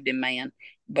loved him, man.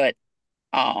 But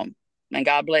um, and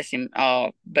God bless him.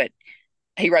 But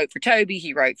he wrote for Toby.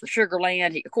 He wrote for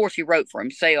Sugarland. Of course, he wrote for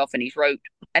himself, and he's wrote.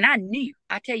 And I knew.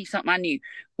 I tell you something. I knew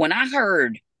when I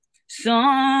heard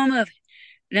some of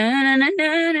na na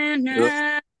na na na Yep.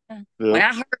 na. When Yep.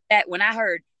 I heard that, when I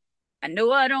heard, I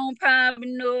know I don't probably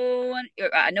know,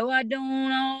 I know I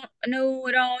don't know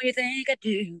what all you think I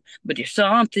do, but there's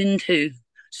something to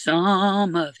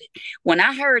some of it. When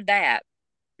I heard that,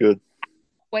 Good.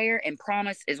 swear and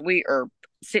promise as we are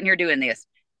sitting here doing this,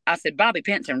 I said Bobby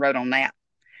Pinson wrote on that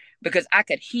because I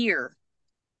could hear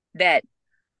that.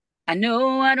 I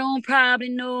know I don't probably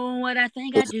know what I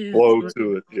think I There's a do. flow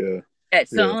to it. Yeah.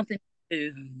 That's Yeah. something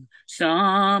to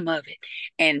some of it.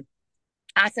 And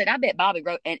I said, I bet Bobby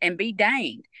wrote, and be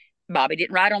danged. Bobby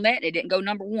didn't write on that, and it didn't go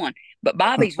number one. But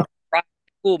Bobby's right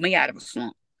pulled me out of a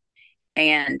slump.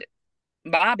 And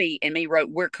Bobby and me wrote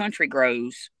Where Country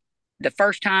Grows the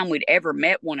first time we'd ever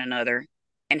met one another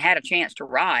and had a chance to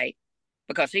write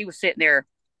because he was sitting there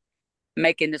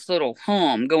making this little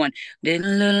hum going, Good.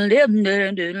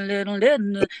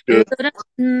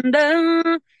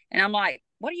 and I'm like,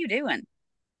 what are you doing?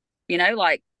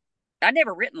 Like I'd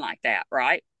never written like that,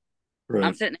 right? I'm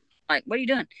Right. sitting there like, what are you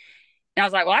doing? And I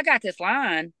was like, well, I got this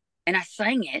line, and I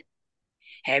sang it.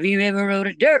 Have you ever rode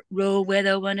a dirt road where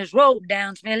the wind is rolled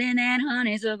down, smelling that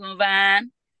honeysuckle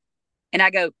vine? And I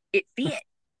go, it fit.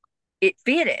 It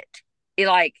fit it. It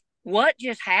like, what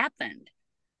just happened?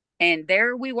 And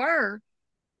there we were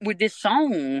with this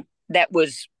song that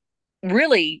was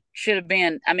really should have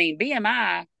been. I mean,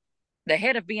 BMI, the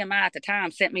head of BMI at the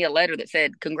time, sent me a letter that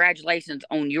said, congratulations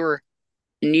on your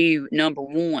new number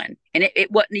one. And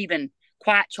it wasn't even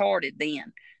quite charted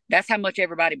then. That's how much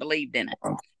everybody believed in it.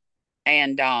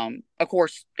 And of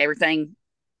course, everything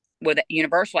with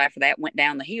Universal after that went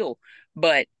down the hill.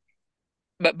 But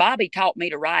Bobby taught me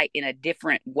to write in a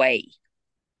different way.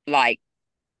 Like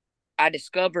I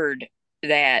discovered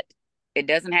that it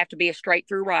doesn't have to be a straight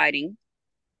through writing.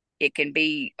 It can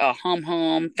be a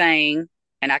hum thing,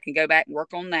 and I can go back and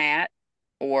work on that,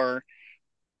 or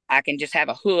I can just have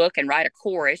a hook and write a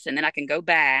chorus, and then I can go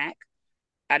back.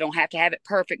 I don't have to have it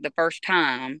perfect the first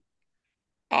time.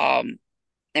 Um,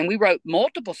 and we wrote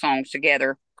multiple songs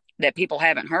together that people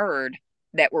haven't heard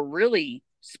that were really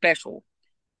special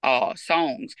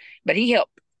songs. But he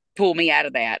helped pull me out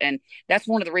of that, and that's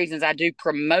one of the reasons I do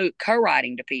promote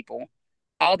co-writing to people.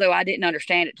 Although I didn't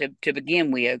understand it to begin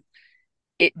with,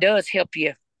 it does help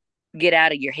you get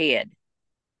out of your head.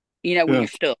 When Yeah, you're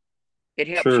stuck, it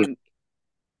helps sure. you.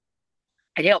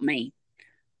 It helped me,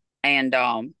 and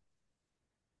like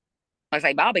I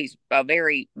say, Bobby's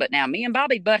but now me and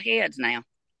Bobby butt heads now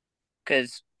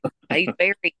because he's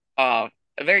a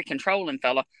very controlling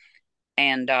fella,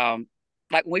 and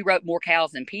like when we wrote More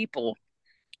Cows Than People,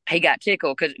 he got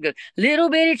tickled because it goes, little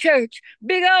bitty church,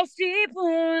 big old steeple,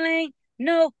 ain't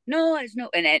no noise, no.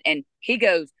 And he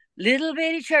goes, little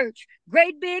bitty church,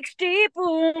 great big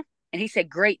steeple. And he said,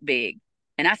 great big.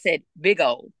 And I said, big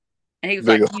old. And he was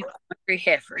Big. like, you country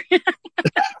heifer.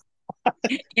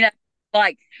 you know,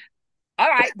 like, all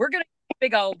right, we're going to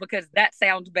big old because that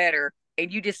sounds better.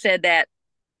 And you just said that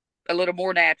a little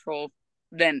more natural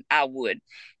than I would.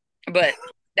 But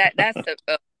that's the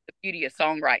beauty of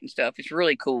songwriting stuff. It's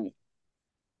really cool.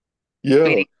 Yeah.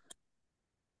 Video.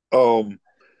 Um,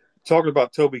 Talking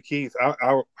about Toby Keith,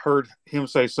 I heard him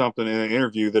say something in an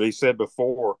interview that he said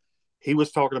before. He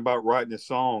was talking about writing a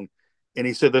song, and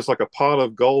he said there's like a pot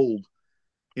of gold,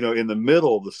 in the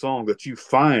middle of the song that you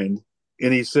find.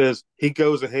 And he says he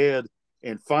goes ahead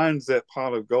and finds that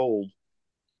pot of gold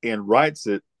and writes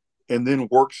it, and then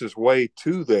works his way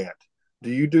to that. Do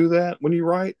you do that when you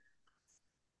write?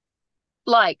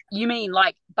 Like you mean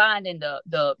like finding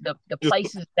the Just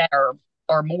places that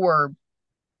are more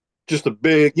just the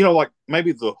big, like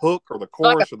maybe the hook or the like a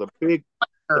chorus or the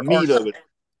or meat of it.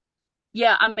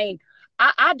 yeah, I mean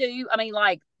I do. I mean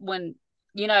like when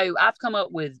I've come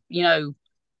up with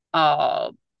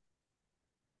uh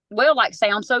well like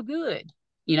sound so good.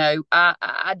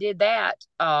 I did that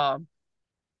out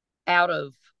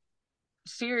of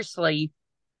seriously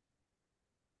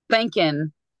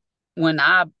thinking when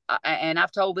and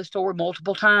I've told this story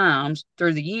multiple times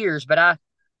through the years, but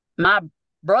my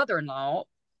brother-in-law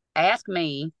asked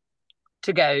me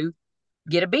to go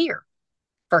get a beer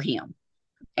for him.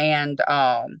 And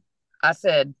I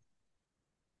said,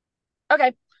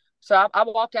 okay. So I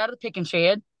walked out of the picking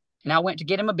shed and I went to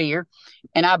get him a beer.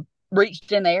 And I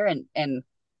reached in there and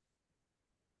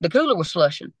the cooler was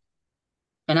slushing.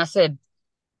 And I said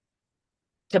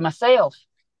to myself,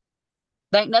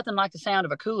 there ain't nothing like the sound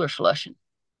of a cooler slushing.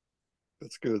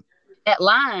 That's good. That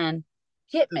line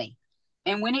hit me.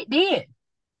 And when it did,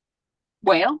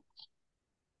 well,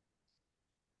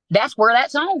 that's where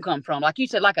that song come from. Like you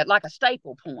said, like a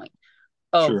staple point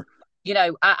of, Sure.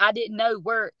 I didn't know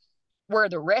where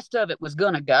the rest of it was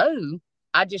gonna go.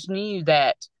 I just knew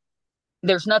that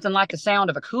there's nothing like the sound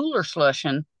of a cooler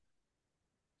slushing,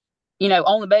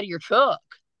 on the bed of your truck.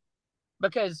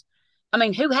 Because, I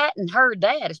mean, who hadn't heard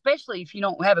that? Especially if you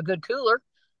don't have a good cooler,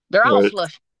 they're all Right.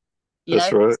 slushing.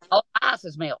 That's right. All the ice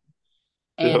is melting,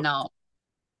 Yeah.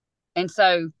 and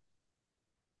so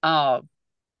uh,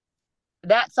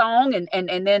 that song,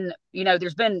 and then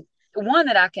there's been one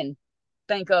that I can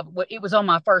think of. It was on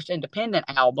my first independent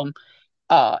album.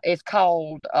 It's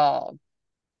called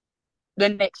 "The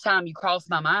Next Time You Cross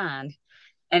My Mind,"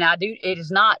 and it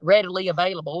is not readily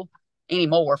available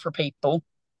anymore for people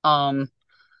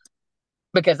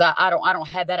because I don't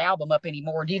have that album up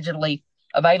anymore digitally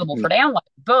available Mm. for download.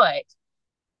 But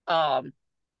um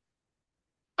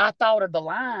I thought of the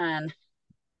line,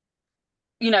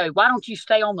 why don't you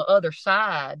stay on the other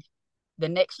side the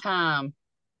next time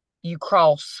you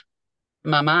cross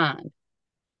my mind?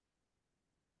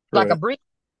 Like a Right. bridge.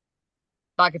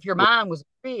 Like if your mind was a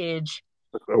bridge,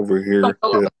 Over don't here.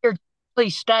 go Yeah. over here,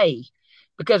 please stay.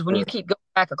 Because when you Right. keep going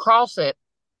back across it,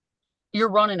 you're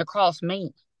running across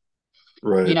me, you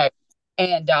Right. know.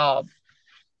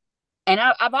 And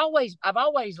I've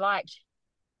always liked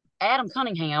Adam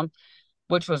Cunningham,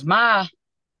 which was my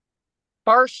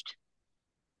first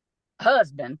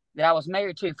husband that I was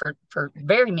married to for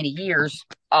very many years.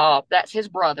 That's his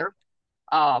brother.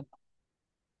 Uh,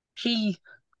 he,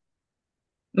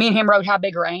 me and him wrote "How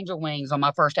Big Are Angel Wings" on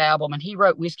my first album, and he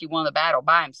wrote "Whiskey Won the Battle"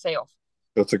 by himself.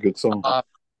 That's a good song. Uh,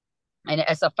 and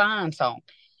it's a fine song.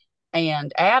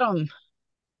 And Adam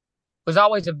was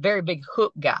always a very big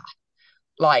hook guy,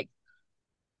 like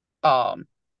um,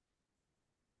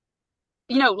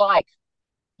 like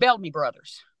Bellamy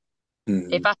Brothers.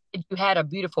 Hmm. If I said you had a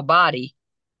beautiful body,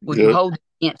 would you Yep. hold it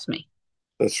against me?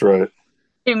 That's right.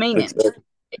 Two meanings. Exactly.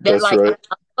 That That's like right.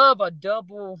 I love a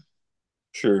double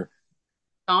Sure.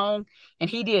 song, and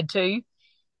he did too.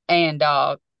 And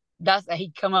that's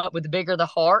he'd come up with the bigger the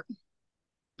harder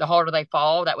they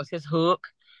fall. That was his hook.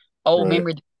 Old Right.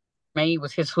 Memory Me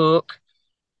was his hook.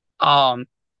 Um,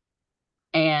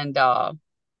 and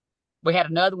we had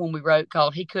another one we wrote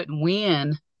called He Couldn't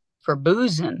Win for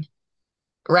Boozing,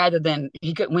 rather than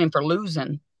he couldn't win for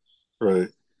losing. Right.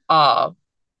 Uh,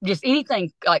 just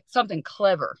anything like something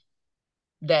clever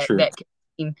Sure. that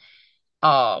can,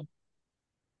 uh,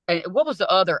 and what was the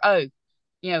other? Oh,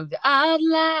 I'd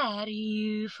lie to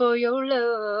you for your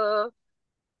love,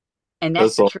 and that's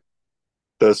That's the all. truth.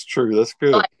 That's true. That's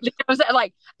good. Like,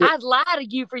 like Yeah, I'd lie to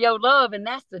you for your love, and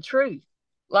that's the truth.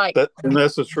 Like,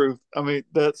 that's the truth. I mean,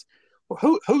 that's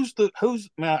who's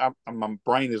man. My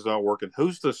brain is not working.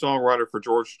 Who's the songwriter for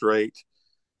George Strait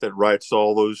that writes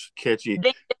all those catchy,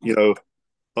 Dean, you know,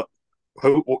 uh,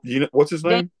 what's his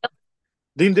Dean, name?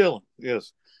 Dean Dillon.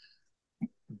 Yes,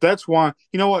 that's why.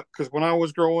 You know what? Because when I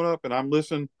was growing up and I'm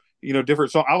listening,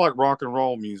 different songs. I like rock and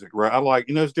roll music, right? I like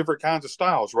there's different kinds of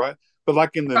styles, right? But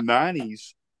like in the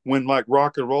 '90s, when like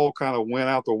rock and roll kind of went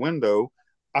out the window,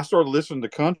 I started listening to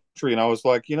country, and I was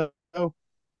like,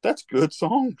 that's good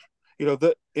songs.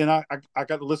 And I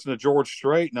got to listen to George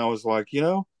Strait, and I was like,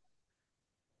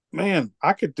 man,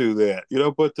 I could do that,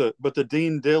 but the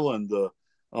Dean Dillon, the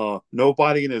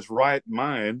nobody in his right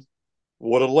mind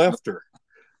would have left her,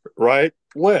 right?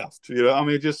 Left, I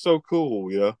mean, just so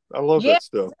cool, I love yeah. that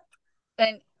stuff.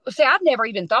 And see, I've never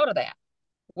even thought of that.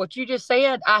 What you just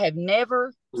said, I have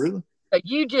never. Really? But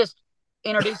you just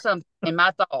introduced something in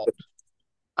my thought.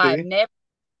 I have See, never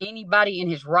anybody in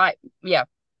his right, yeah,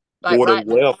 like would have right in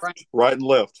the left, brain. right and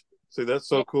left. See, that's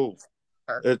so Yeah, cool.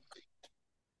 or- It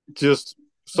just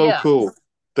so yeah, cool.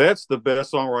 That's the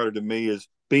best songwriter to me, is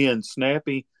being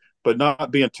snappy, but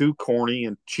not being too corny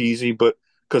and cheesy. But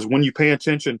because when you pay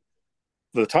attention,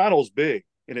 the title's big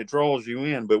and it draws you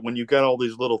in. But when you got all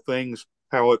these little things,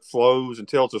 how it flows and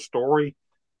tells a story,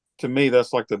 to me,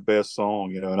 that's like the best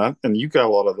song, and you got a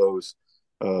lot of those,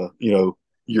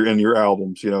 you're in your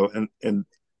albums, and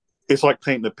it's like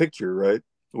painting a picture, right?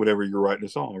 Whenever you're writing a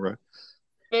song, right?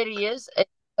 it is.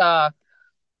 Matter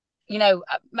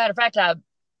of fact, I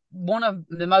one of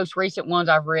the most recent ones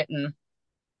I've written.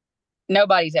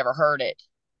 Nobody's ever heard it,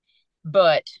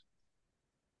 but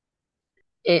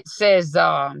it says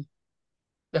the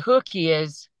hook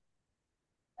is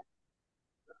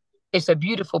it's a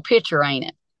beautiful picture, ain't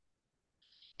it?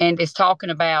 And it's talking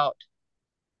about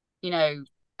you know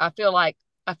I feel like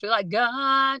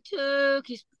God took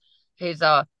his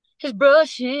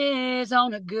brushes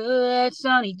on a good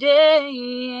sunny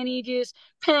day and he just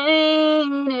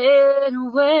painted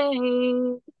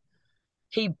away.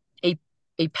 He he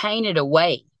he painted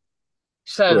away.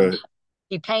 So Right.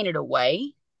 he painted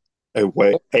away, A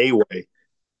way.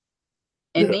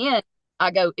 and Yeah. then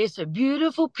I go, "It's a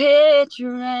beautiful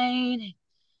picture, ain't it?"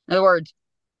 In other words,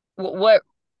 what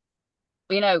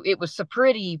it was so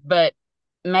pretty, but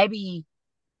maybe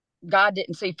God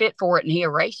didn't see fit for it and He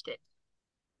erased it.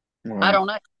 I Wow. don't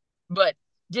know, but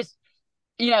just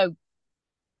you know,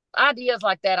 ideas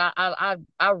like that,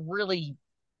 I really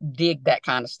dig that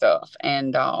kind of stuff,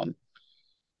 and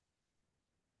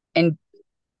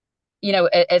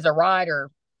as a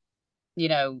writer, you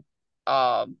know,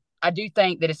 I do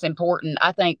think that it's important.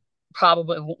 I think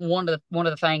probably one of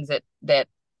the things that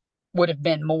would have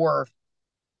been more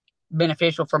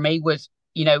beneficial for me was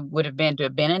would have been to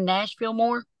have been in Nashville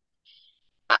more.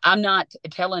 I'm not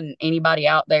telling anybody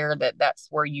out there that that's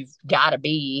where you've got to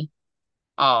be,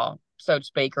 so to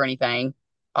speak, or anything.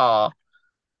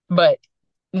 But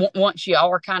once you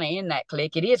are kind of in that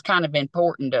clique, it is kind of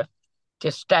important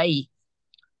to stay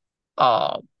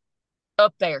uh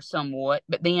up there somewhat.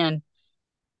 But then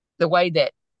the way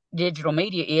that digital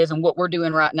media is and what we're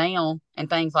doing right now and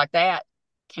things like that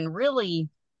can really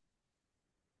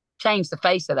change the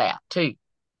face of that too. You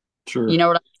Sure. know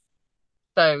what I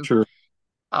Sure.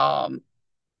 so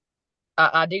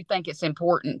I do think it's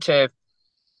important to,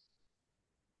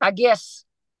 I guess,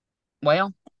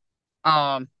 well,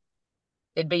 um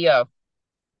it'd be a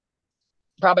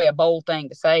probably a bold thing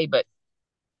to say, but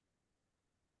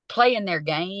playing their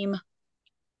game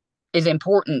is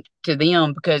important to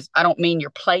them, because I don't mean you're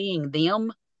playing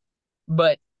them,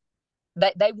 but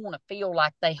they want to feel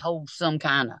like they hold some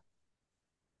kind of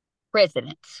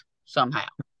precedence somehow.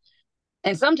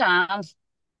 And sometimes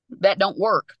that don't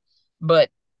work, but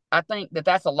I think that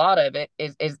that's a lot of it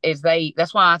is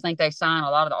that's why I think they sign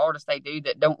a lot of the artists they do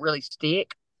that don't really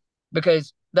stick,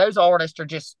 because those artists are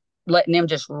just letting them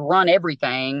just run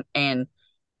everything and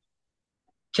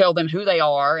tell them who they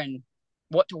are, and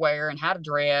what to wear and how to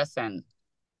dress and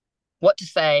what to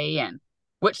say and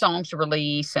which songs to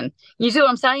release. And you see what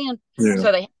I'm saying? Yeah.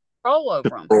 So they have control over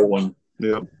them. Rolling.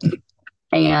 Yeah.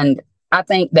 And I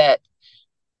think that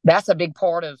that's a big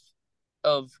part of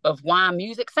why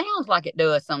music sounds like it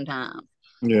does sometimes.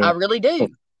 Yeah. I really do.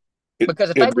 Because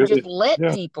if they It would just really, let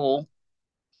yeah. people,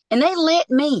 and they let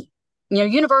me,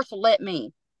 Universal let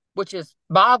me, which has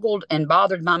boggled and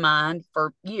bothered my mind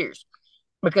for years,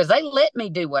 because they let me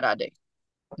do what I do.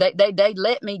 They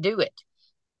let me do it.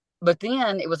 But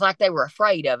then it was like they were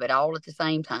afraid of it all at the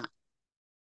same time.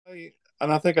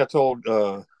 And I think I told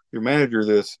your manager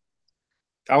this.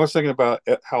 I was thinking about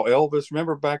how Elvis,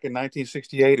 remember back in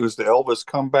 1968, it was the Elvis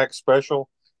comeback special.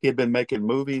 He had been making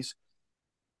movies.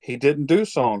 He didn't do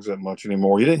songs that much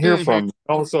anymore. You didn't hear Mm-hmm. from him.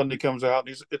 All of a sudden he comes out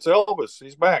and it's Elvis.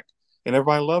 He's back. And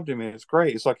everybody loved him. And it's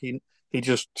great. It's like he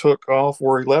just took off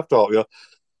where he left off.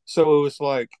 So it was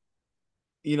like,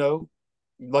 you know,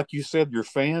 like you said, your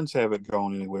fans haven't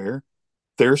gone anywhere.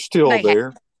 They're still They have.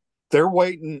 there. They're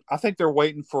waiting. I think they're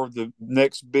waiting for the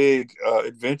next big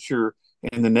adventure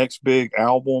and the next big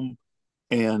album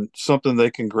and something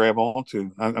they can grab onto.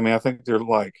 I mean, I think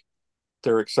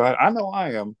they're excited. I know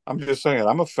I am. I'm just saying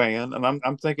I'm a fan, and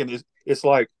I'm thinking it's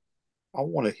like I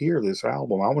want to hear this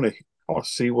album. I want to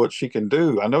see what she can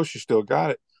do. I know she still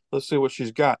got it. Let's see what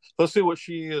she's got. Let's see what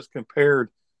she is compared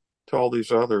to all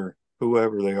these other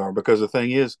whoever they are. Because the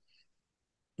thing is,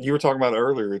 you were talking about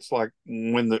earlier. It's like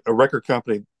when a record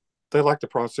company, they like to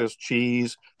process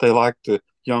cheese. They like the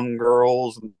young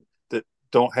girls that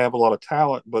don't have a lot of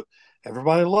talent, but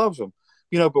everybody loves them.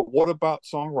 But what about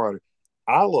songwriters?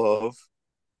 I love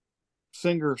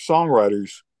singer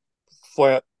songwriters,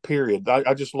 flat period.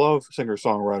 I just love singer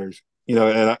songwriters,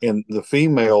 and the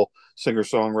female singer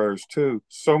songwriters too.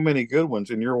 So many good ones,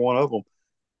 and you're one of them.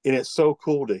 And it's so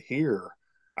cool to hear.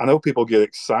 I know people get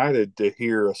excited to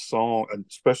hear a song,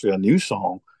 especially a new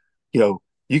song.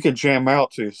 You can jam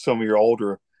out to some of your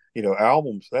older,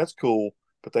 albums. That's cool,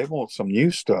 but they want some new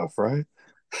stuff, right?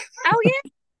 Oh yeah,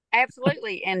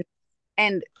 absolutely. And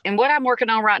what I'm working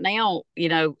on right now,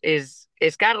 is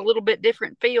it's got a little bit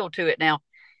different feel to it now.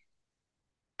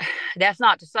 That's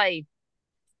not to say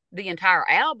the entire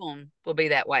album will be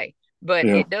that way, but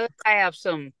Yeah. it does have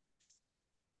some,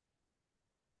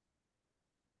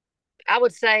 I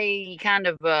would say, kind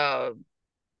of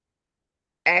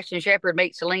Ashton Shepherd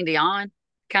meets Celine Dion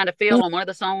kind of feel on one of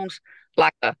the songs,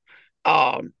 like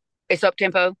it's up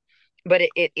tempo, but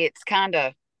it's kind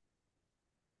of,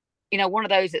 one of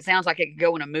those that sounds like it could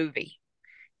go in a movie.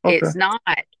 Okay. It's not,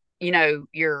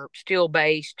 your still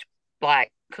based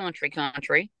like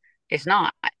country. It's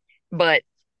not, but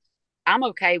I'm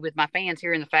okay with my fans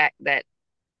hearing the fact that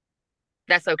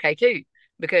that's okay too,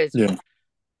 because Yeah.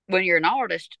 when you're an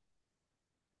artist,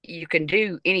 you can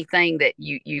do anything that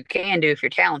you can do if you're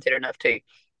talented enough to.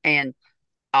 And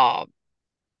uh,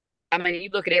 I mean, you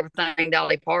look at everything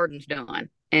Dolly Parton's done,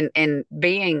 and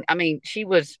being, I mean, she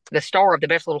was the star of the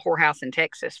best little whorehouse in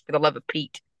Texas, For the Love of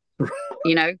Pete.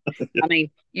 You know, I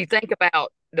mean, you think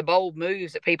about the bold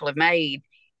moves that people have made,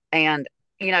 and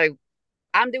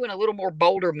I'm doing a little more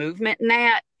bolder movement in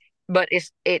that, but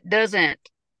it doesn't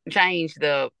change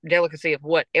the delicacy of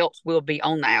what else will be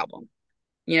on the album.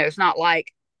 It's not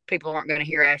like people aren't going to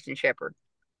hear Ashton Shepherd.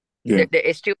 Yeah.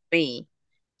 It's still me.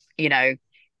 You know,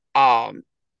 um,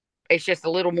 it's just a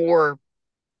little more.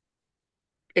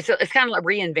 It's kind of like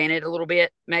reinvented a little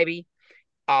bit, maybe.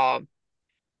 Um,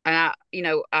 and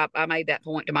I made that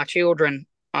point to my children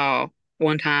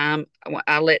one time.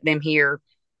 I let them hear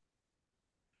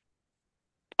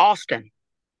Austin,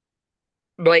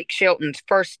 Blake Shelton's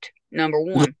first number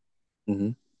one,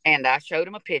 Mm-hmm. and I showed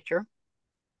them a picture,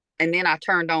 and then I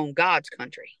turned on God's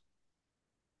Country,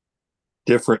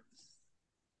 Different.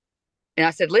 and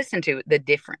I said, "Listen to the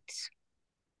difference."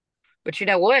 But you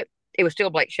know what? It was still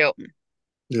Blake Shelton,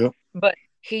 Yeah. but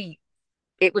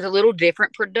it was a little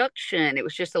different production. It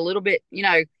was just a little bit,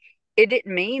 it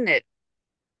didn't mean that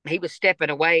he was stepping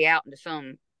away out into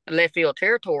some left field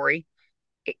territory.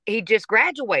 He just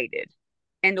graduated.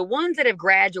 And the ones that have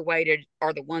graduated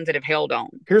are the ones that have held on.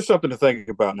 Here's something to think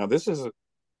about. Now,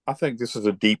 I think this is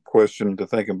a deep question to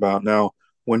think about. Now,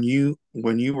 when you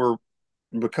were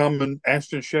becoming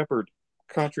Ashton Shepherd,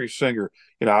 country singer,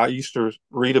 I used to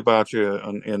read about you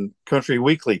in Country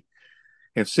Weekly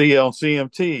and CL and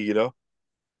CMT,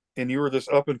 and you were this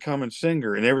up and coming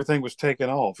singer, and everything was taking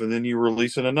off, and then you were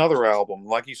releasing another album.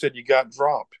 Like you said, you got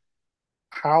dropped.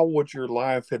 How would your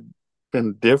life have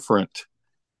been different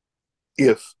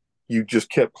if you just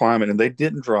kept climbing and they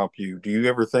didn't drop you? Do you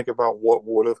ever think about what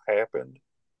would have happened?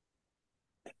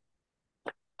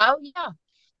 Oh yeah.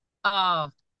 Uh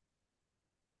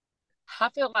I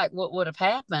feel like what would have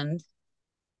happened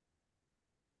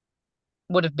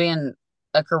would have been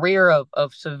a career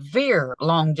of severe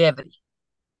longevity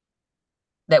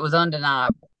that was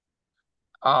undeniable.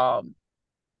 Um,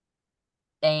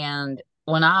 and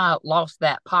when I lost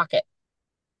that pocket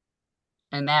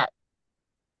and that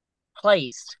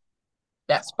place,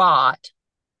 that spot,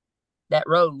 that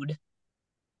road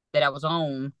that I was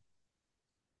on,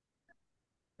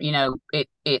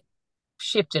 it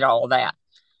shifted all of that.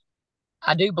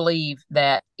 I do believe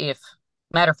that if,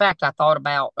 matter of fact, I thought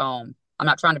about, I'm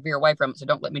not trying to veer away from it, so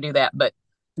don't let me do that, but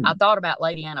I thought about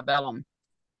Lady Antebellum,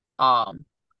 um,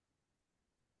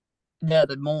 the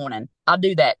other morning. I'll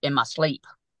do that in my sleep.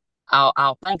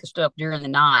 I'll think of stuff during the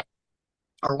night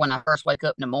or when I first wake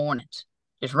up in the mornings,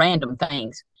 just random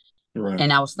things. Right.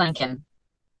 And I was thinking,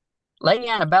 Lady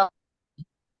Antebellum,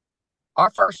 our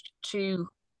first 2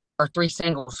 or 3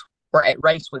 singles were at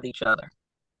race with each other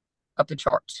up the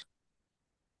charts.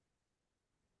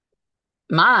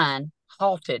 Mine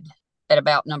halted at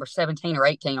about number 17 or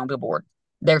 18 on Billboard.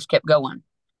 Theirs kept going.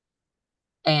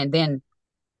 And then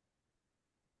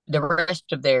the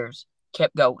rest of theirs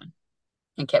kept going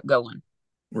and kept going.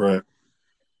 Right.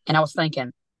 And I was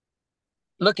thinking,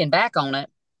 looking back on it,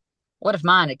 what if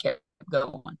mine had kept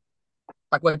going?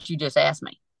 Like what you just asked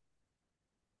me.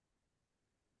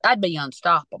 I'd be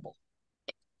unstoppable.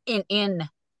 In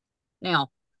now,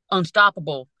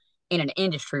 unstoppable in an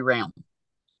industry realm.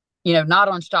 Not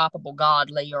unstoppable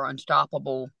godly or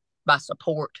unstoppable by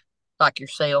support like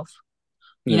yourself.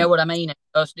 You know what I mean?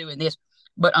 Us doing this,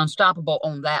 but unstoppable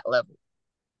on that level.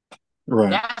 Right.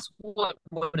 That's what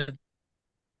would have,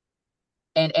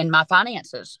 and my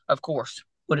finances, of course,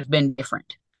 would have been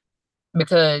different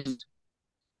because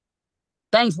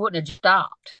things wouldn't have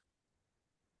stopped.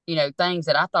 Things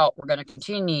that I thought were going to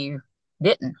continue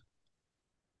didn't.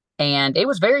 And it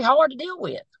was very hard to deal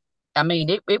with. I mean,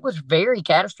 it was very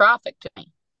catastrophic to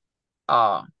me.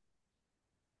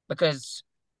 Because,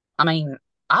 I mean,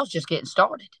 I was just getting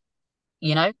started,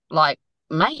 like,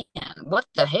 man, what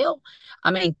the hell?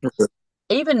 I mean,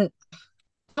 even,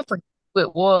 I forget who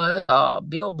it was,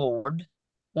 Billboard,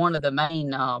 one of the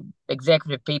main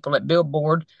executive people at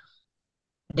Billboard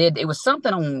it was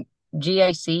something on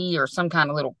GAC or some kind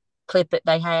of little clip that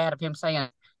they had of him saying,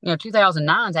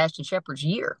 2009 is Ashton Shepherd's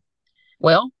year.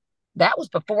 Well, that was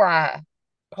before I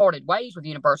parted ways with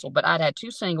Universal, but I'd had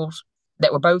 2 singles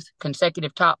that were both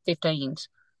consecutive top 15s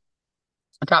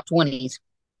and top 20s.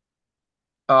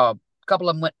 A couple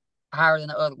of them went higher than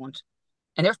the other ones,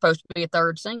 and they're supposed to be a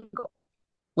 3rd single.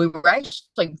 We were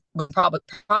actually would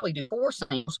probably do 4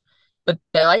 singles, but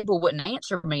the label wouldn't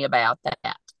answer me about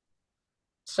that.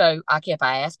 So I kept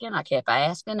asking,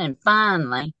 and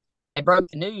finally they broke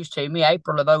the news to me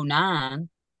April of 2009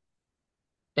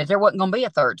 that there wasn't going to be a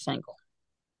 3rd single.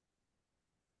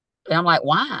 And I'm like,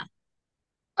 why?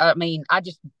 I mean, I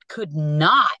just could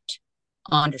not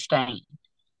understand.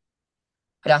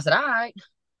 But I said, all right,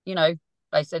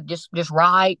 they said, just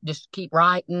write, just keep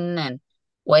writing. And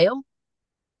well,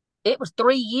 it was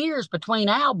 3 years between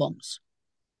albums.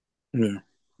 Yeah.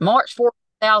 March 4th,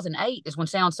 2008 is when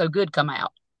Sounds So Good come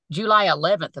out. July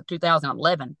 11th of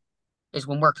 2011 is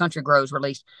when Where Country Grows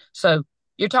released. So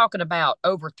you're talking about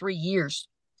over 3 years.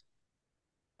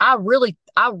 I really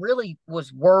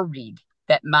was worried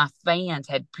that my fans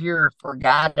had pure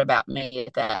forgot about me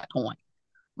at that point.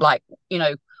 Like,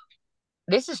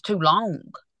 this is too long.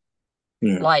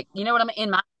 Yeah. Like, you know what I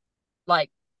mean?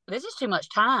 This is too much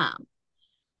time.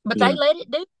 But Yeah. they let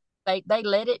it do. They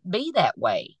let it be that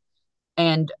way.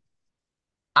 And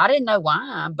I didn't know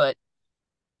why, but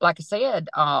like I said,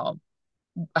 how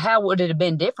would it have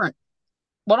been different?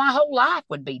 Well, my whole life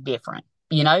would be different.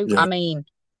 Yeah. I mean,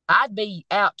 I'd be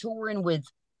out touring with,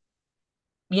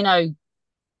 I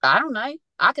don't know.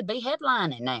 I could be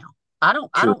headlining now. I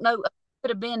don't know.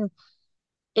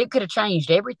 It could have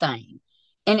changed everything.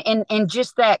 And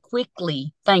just that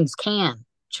quickly things can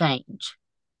change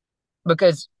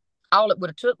because all it would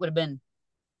have took would have been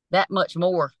that much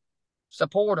more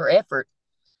support or effort,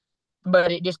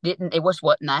 but it just didn't, it just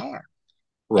wasn't there.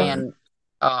 Right.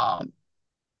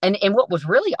 And what was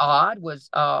really odd was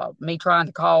me trying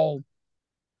to call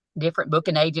different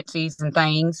booking agencies and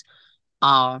things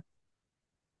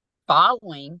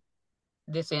following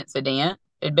this incident.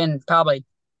 It'd been probably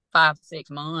 5-6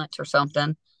 months or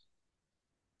something,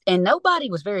 and nobody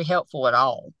was very helpful at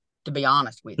all, to be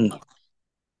honest with you.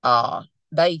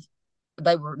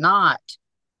 They were not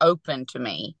open to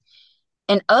me,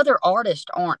 and other artists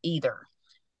aren't either.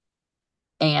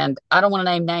 And I don't want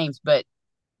to name names, but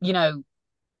I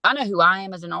know who I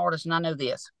am as an artist, and I know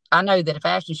this. I know that if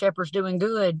Ashton Shepherd's doing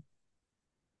good,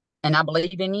 and I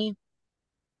believe in you,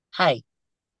 hey,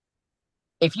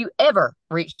 if you ever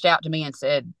reached out to me and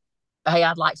said, hey,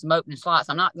 I'd like some opening slots,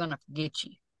 I'm not going to forget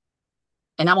you.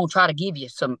 And I'm going to try to give you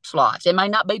some slots. It may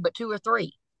not be but 2 or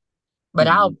 3, but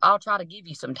Mm-hmm. I'll try to give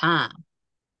you some time.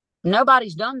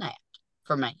 Nobody's done that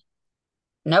for me.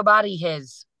 Nobody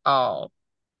has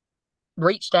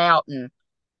reached out and,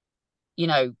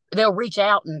 they'll reach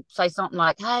out and say something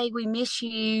like, hey, we miss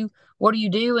you. What are you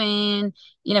doing?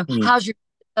 How's your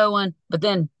going? But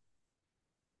then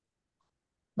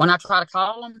when I try to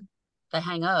call them, they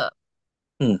hang up.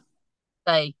 Mm-hmm.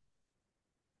 Say,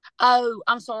 oh,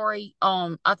 I'm sorry.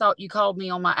 I thought you called me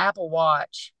on my Apple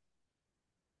Watch.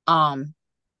 Um,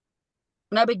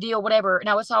 no big deal, whatever.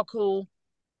 No, it's all cool.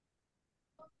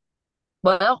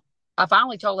 Well, I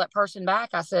finally told that person back.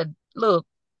 I said, look,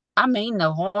 I mean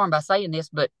no harm by saying this,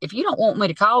 but if you don't want me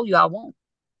to call you, I won't.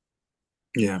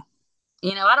 Yeah.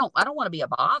 I don't want to be a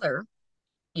bother.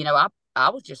 I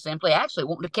was just simply actually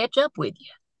wanting to catch up with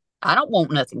you. I don't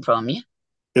want nothing from you.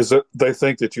 Is it they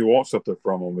think that you want something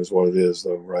from them is what it is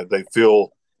though, right? They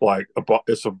feel like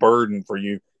it's a burden for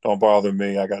you. Don't bother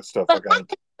me. I got stuff I But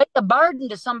got. it's a burden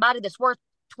to somebody that's worth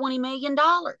 $20 million.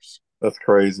 That's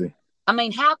crazy. I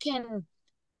mean, how can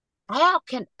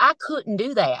I couldn't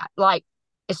do that? Like,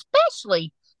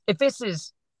 especially if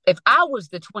I was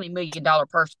the $20 million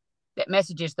person that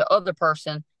messages the other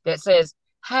person that says,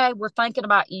 hey, we're thinking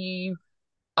about you,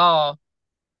 uh,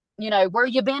 where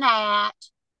you been at?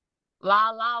 La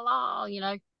la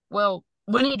la, Well,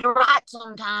 we need to write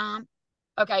sometime.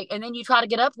 Okay, and then you try to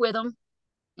get up with them,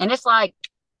 and it's like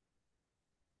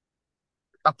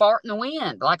a fart in the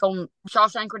wind, like on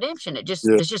Shawshank Redemption. Yeah.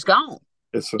 It's just gone.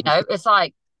 It's a, It's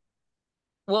like,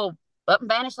 well, up and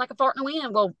vanish like a fart in the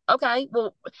wind. Well, okay.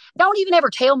 Well, don't even ever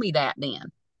tell me that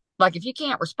then. Like, if you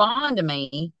can't respond to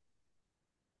me,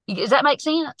 does that make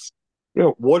sense?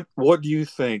 what do you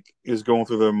think is going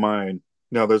through their mind?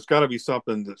 Now, there's got to be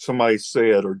something that somebody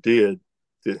said or did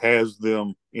that has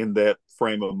them in that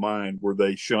frame of mind where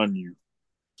they shun you.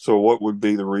 So, what would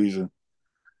be the reason?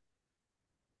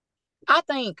 I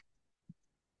think,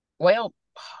 well,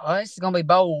 this is going to be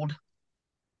bold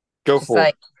Go to for say.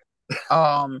 it.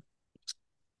 A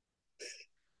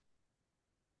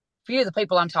few of the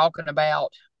people I'm talking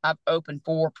about, I've opened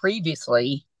for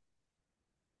previously,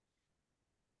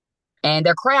 and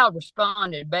their crowd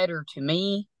responded better to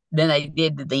me than they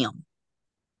did to them.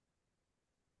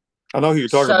 I know who you're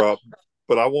talking So about,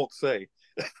 but I won't say.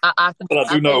 I think But I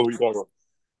I do know think who you're talking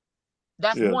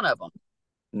that's about. one of them.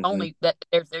 Yeah. Hmm. Only that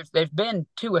there's been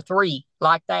 2 or 3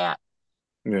 like that.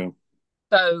 Yeah.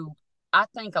 So I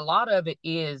think a lot of it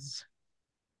is,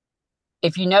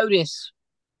 if you notice,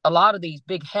 a lot of these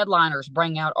big headliners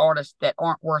bring out artists that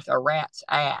aren't worth a rat's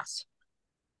ass.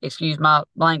 Excuse my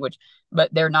language,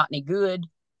 but they're not any good.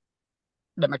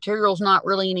 The material's not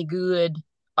really any good.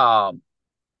 Um,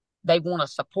 they want a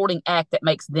supporting act that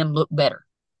makes them look better.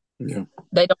 Yeah.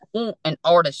 They don't want an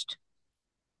artist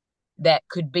that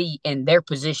could be in their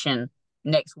position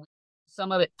next week.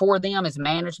 Some of it for them is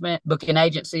management, booking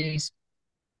agencies.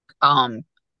 Um,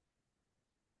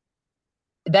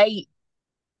 they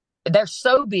they're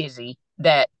so busy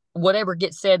that whatever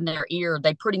gets said in their ear,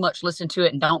 they pretty much listen to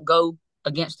it and don't go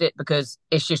against it because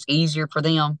it's just easier for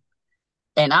them.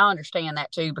 And I understand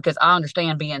that too, because I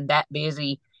understand being that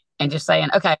busy and just saying,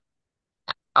 okay,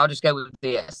 I'll just go with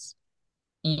this.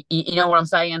 You know what I'm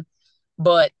saying?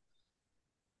 But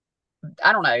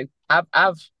I don't know.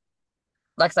 I've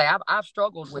like I say, I've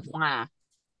struggled with why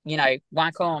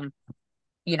come,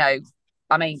 you know,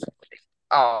 I mean,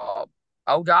 uh,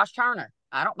 oh, Josh Turner.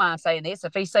 I don't mind saying this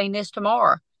if he's seen this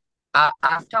tomorrow.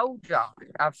 I've told Josh,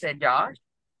 I've said, Josh,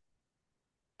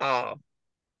 uh,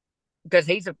 because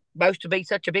he's supposed to be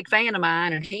such a big fan of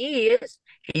mine, and he is.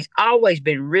 He's always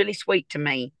been really sweet to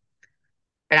me.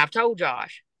 And I've told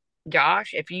Josh,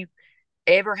 Josh, if you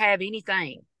ever have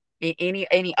anything,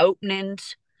 any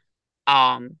openings,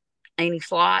 um, any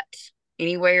slots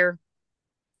anywhere,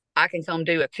 I can come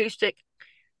do acoustic.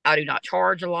 I do not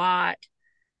charge a lot.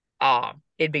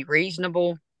 It'd be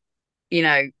reasonable.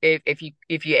 If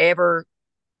you ever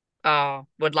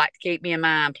would like to keep me in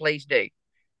mind, please do.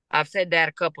 I've said that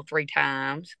a couple, 3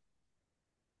 times.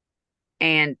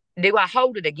 And do I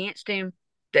hold it against him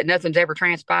that nothing's ever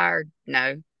transpired?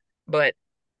 No. But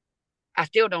I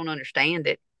still don't understand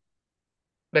it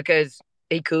because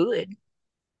he could.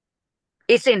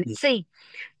 It's in, see,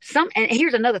 and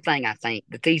here's another thing I think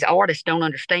that these artists don't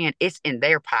understand. It's in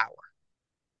their power.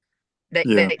 They,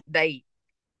 Yeah. they, they,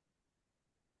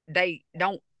 they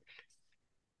don't,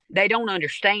 they don't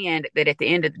understand that at the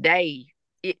end of the day,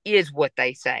 it is what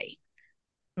they say,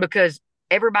 because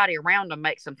everybody around them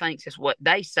makes them think it's what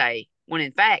they say when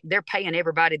in fact they're paying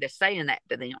everybody that's saying that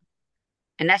to them.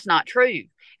 And that's not true.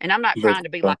 And I'm not trying to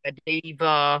be like a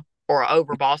diva or an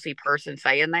overbossy person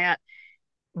saying that.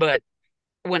 But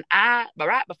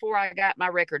right before I got my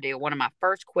record deal, one of my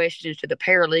first questions to the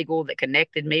paralegal that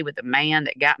connected me with the man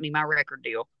that got me my record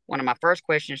deal, one of my first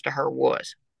questions to her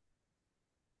was,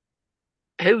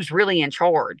 who's really in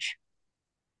charge?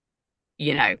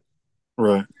 You know,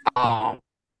 Right. um,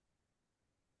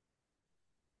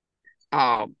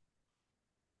 um,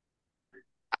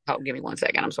 oh, give me 1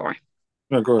 second. I'm sorry.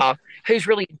 No, go ahead. Who's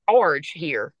really in charge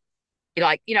here?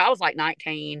 Like, I was like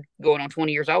 19, going on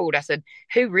 20 years old. I said,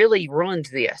 who really runs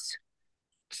this?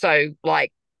 So,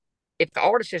 like, if the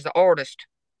artist is the artist,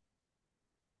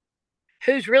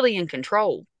 who's really in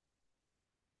control?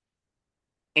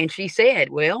 And she said,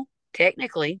 well,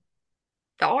 technically,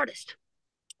 the artist.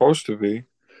 Supposed to be.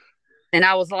 And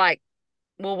I was like,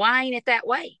 well, why ain't it that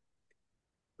way?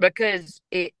 Because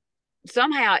it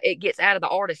somehow it gets out of the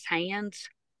artist's hands.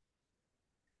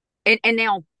 And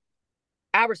now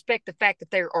I respect the fact that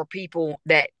there are people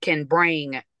that can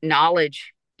bring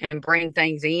knowledge and bring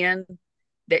things in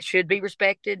that should be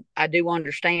respected. I do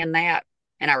understand that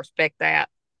and I respect that.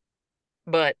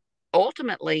 But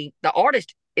ultimately, the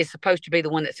artist is supposed to be the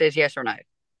one that says yes or no.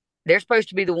 They're supposed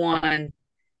to be the one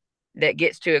that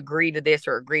gets to agree to this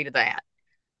or agree to that.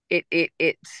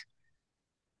 It's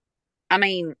I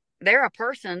mean, they're a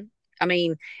person. I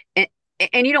mean,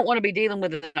 and you don't want to be dealing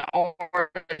with an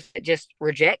artist that just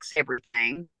rejects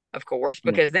everything, of course,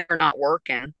 because they're not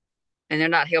working and they're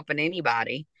not helping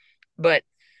anybody. But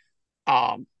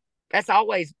that's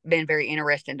always been very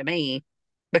interesting to me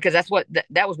because that's what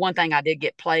that was one thing I did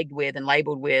get plagued with and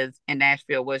labeled with in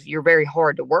Nashville was you're very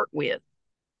hard to work with.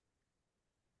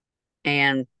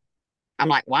 And I'm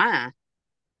like, why?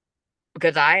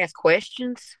 Because I ask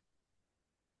questions,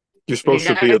 You're supposed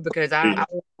to be because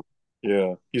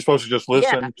yeah. You're supposed to just yeah,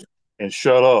 listen and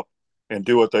shut up and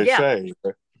do what they yeah, say.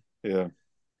 Yeah.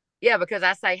 yeah, because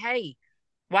I say, hey,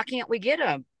 why can't we get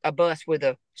a bus with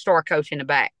a star coach in the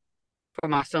back for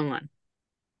my son?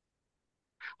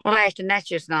 Well, Ashton, that's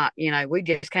just not, we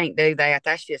just can't do that.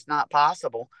 That's just not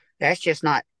possible. That's just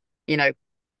not, you know,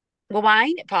 well, why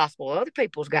ain't it possible? Other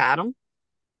people's got them.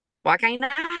 Why can't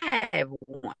I have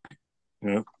one?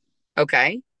 Yeah.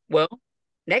 Okay. Well,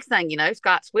 next thing you know,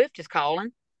 Scott Swift is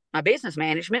calling my business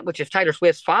management, which is Taylor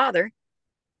Swift's father,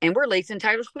 and we're leasing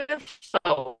Taylor Swift's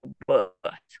old bus.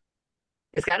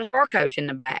 It's got a star coach in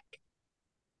the back.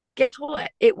 Guess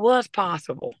what? It was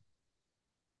possible.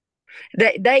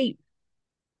 They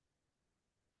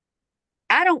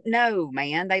I don't know,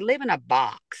 man. They live in a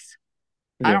box.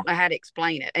 I Yeah. don't know how to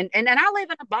explain it. And I live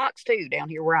in a box too down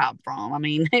here where I'm from. I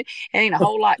mean, it ain't a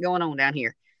whole lot going on down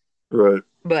here. Right.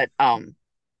 But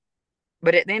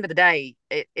at the end of the day,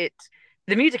 it's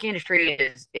the music industry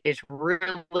is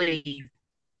really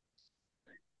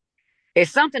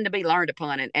it's something to be learned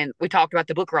upon. And we talked about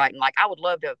the book writing. Like I would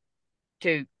love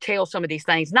to tell some of these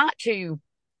things, not to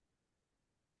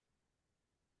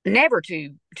never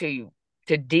to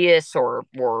diss or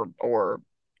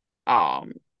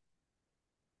um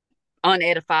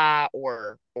unedify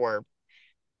or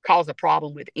cause a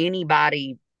problem with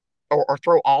anybody or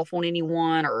throw off on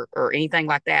anyone or anything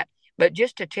like that, but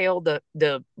just to tell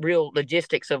the real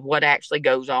logistics of what actually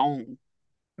goes on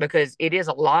because it is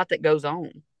a lot that goes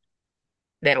on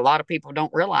that a lot of people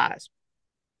don't realize.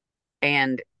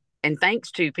 And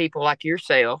thanks to people like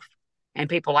yourself and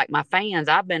people like my fans,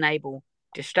 I've been able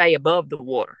to stay above the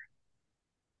water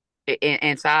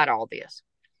inside all this.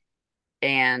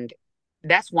 And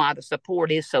that's why the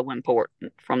support is so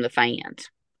important from the fans.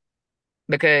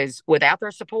 Because without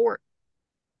their support,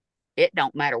 it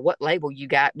don't matter what label you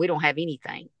got, we don't have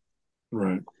anything.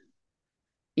 Right.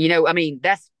 I mean,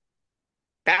 that's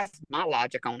my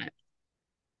logic on it.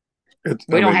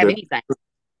 We don't have anything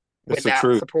It's the without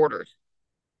truth. supporters.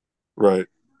 Right.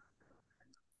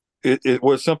 It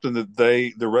was something that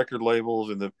the record labels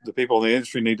and the people in the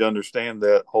industry need to understand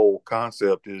that whole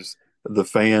concept is the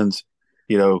fans,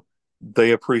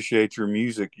 they appreciate your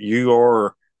music.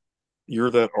 You're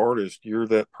that artist. You're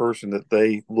that person that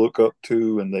they look up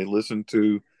to and they listen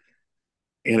to.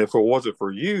 And if it wasn't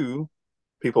for you,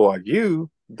 people like you,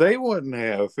 they wouldn't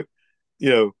have,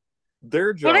 their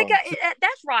Well, job.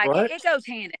 that's right. Right. It goes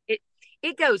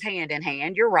it goes hand in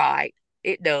hand. You're right.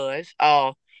 It does.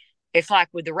 It's like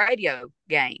with the radio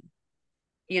game.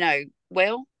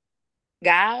 Well,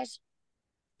 guys,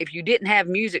 if you didn't have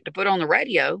music to put on the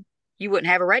radio, you wouldn't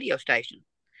have a radio station.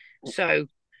 So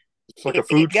It's like a it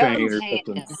food chain goes or hand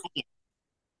in something.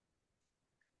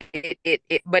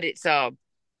 hand. But it's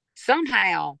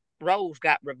somehow roles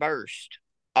got reversed.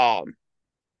 Um,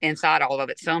 inside all of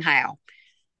it somehow.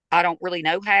 I don't really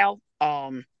know how.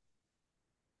 And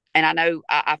I know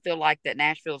I feel like that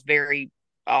Nashville's very,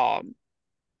 like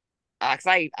I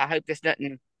say, I hope this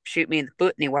doesn't shoot me in the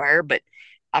foot anywhere, but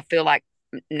I feel like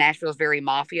Nashville's very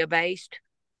mafia based.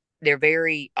 They're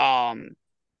very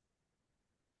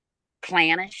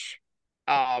clannish.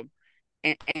 Um,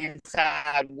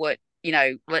 inside what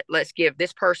let's give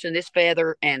this person this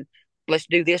feather, and let's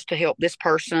do this to help this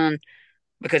person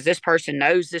because this person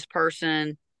knows this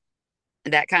person,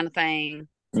 that kind of thing.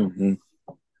 Mm-hmm.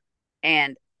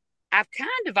 And I've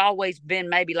kind of always been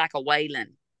maybe like a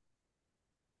Wayland,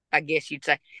 I guess you'd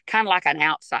say, kind of like an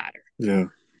outsider. Yeah.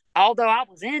 Although I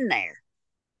was in there,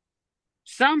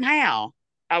 somehow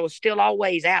I was still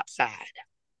always outside.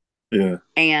 Yeah.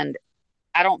 And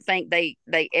I don't think they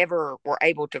ever were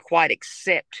able to quite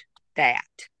accept that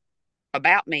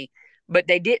about me, but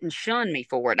they didn't shun me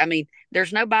for it. I mean,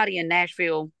 there's nobody in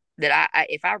Nashville that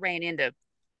if I ran into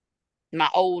my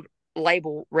old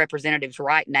label representatives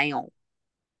right now,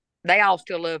 they all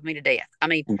still love me to death. I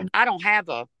mean, Mm-hmm. I don't have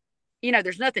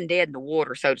there's nothing dead in the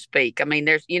water, so to speak. I mean,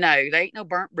 there ain't no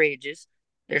burnt bridges.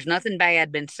 There's nothing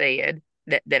bad been said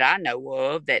that I know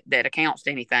of that accounts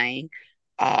to anything.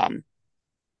 Um,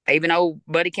 Even old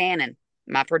Buddy Cannon,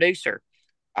 my producer,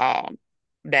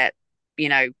 that you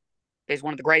know is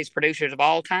one of the greatest producers of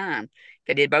all time.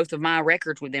 That did both of my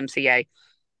records with MCA.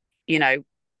 You know,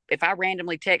 if I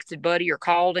randomly texted Buddy or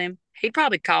called him, he'd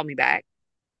probably call me back.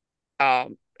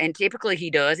 And typically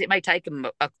he does. It may take him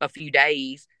a few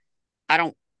days. I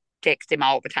don't text him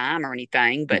all the time or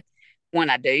anything, but when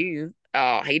I do,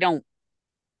 he don't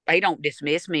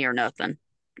dismiss me or nothing.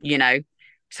 You know,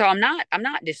 so I'm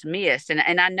not dismissed,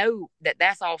 and I know that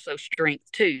that's also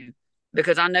strength too,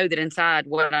 because I know that inside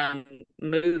what I'm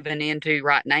moving into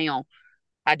right now,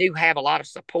 I do have a lot of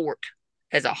support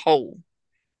as a whole,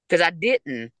 because I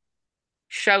didn't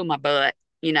show my butt,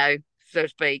 so to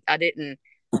speak. I didn't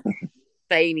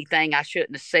say anything I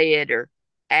shouldn't have said or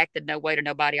acted no way to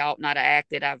nobody I ought not have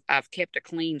acted. I've kept a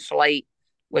clean slate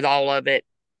with all of it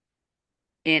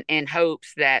in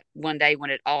hopes that one day when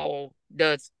it all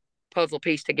does puzzle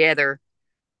piece together,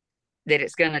 that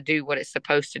it's going to do what it's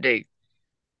supposed to do.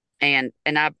 And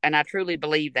I truly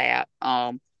believe that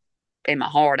in my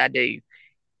heart I do.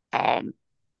 Um,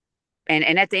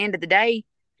 and at the end of the day,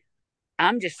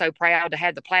 I'm just so proud to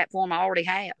have the platform I already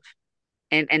have,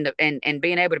 and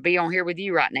being able to be on here with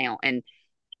you right now, and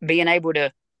being able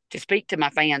to speak to my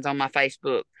fans on my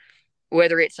Facebook,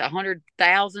 whether it's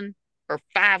 100,000 or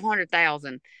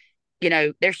 500,000.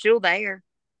 They're still there.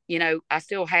 I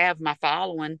still have my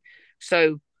following,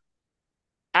 so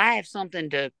I have something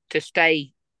to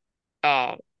stay.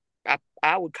 Uh,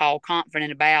 I would call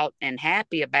confident about and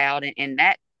happy about it in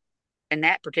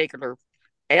that particular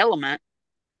element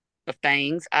of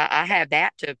things. I have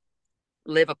that to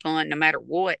live upon no matter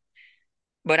what.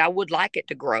 But I would like it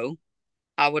to grow.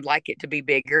 I would like it to be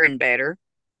bigger and better.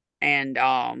 And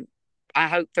I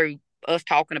hope through us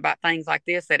talking about things like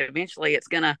this that eventually it's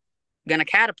gonna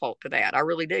catapult to that. I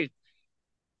really do.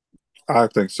 I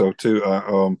think so too.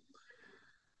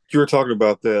 You were talking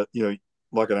about that,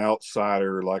 like an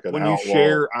outsider, like an when outlaw. You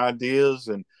share ideas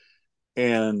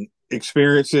and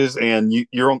experiences, and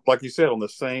you're on, like you said, on the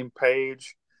same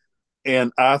page.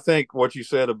 And I think what you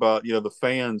said about the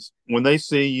fans, when they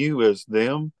see you as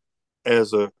them,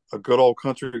 as a good old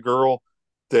country girl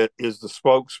that is the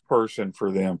spokesperson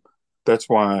for them, that's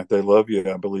why they love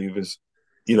you. I believe is,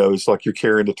 it's like you're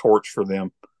carrying the torch for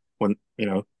them when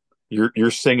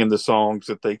you're singing the songs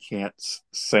that they can't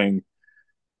sing,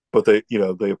 but they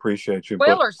appreciate you.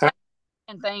 Well, But or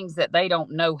saying things that they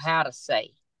don't know how to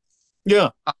say. yeah,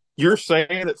 you're saying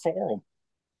it for them.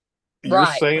 You're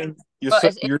Right. saying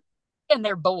you're in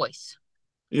their voice.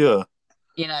 Yeah.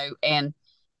 And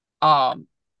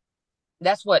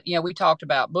that's what we talked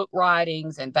about, book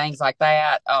writings and things like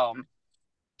that.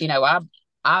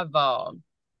 I've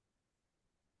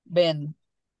been.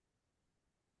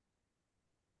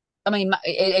 I mean,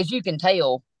 as you can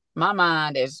tell, my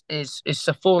mind is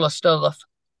so full of stuff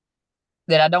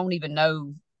that I don't even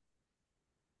know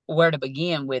where to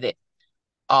begin with it.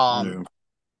 Yeah.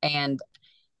 And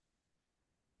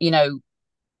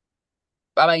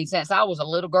I mean, since I was a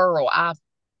little girl, I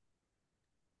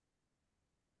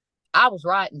was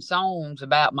writing songs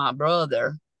about my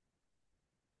brother,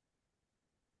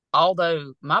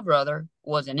 although my brother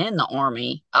wasn't in the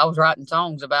army. I was writing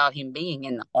songs about him being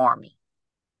in the army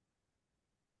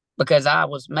because I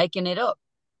was making it up.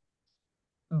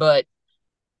 But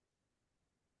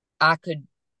I could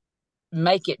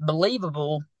make it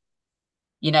believable,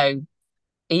 even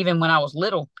when I was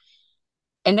little.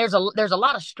 And there's a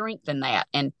lot of strength in that.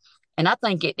 And I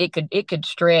think it could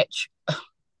stretch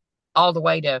all the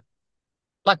way to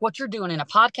like what you're doing in a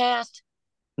podcast.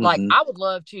 Like Hmm. I would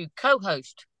love to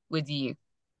co-host with you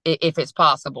if it's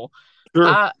possible. Sure.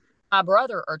 I My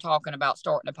brother are talking about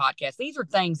starting a podcast. These are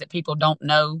things that people don't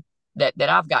know that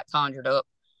I've got conjured up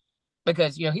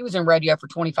because he was in radio for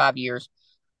 25 years,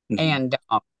 Hmm. and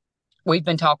we've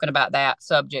been talking about that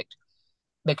subject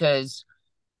because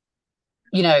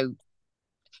you know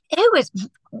who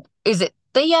is it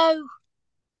Theo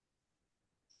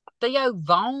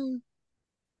Vaughn?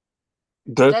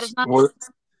 Is that That's his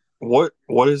name?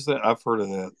 what is that? I've heard of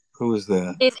that. Who is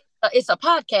that? It's a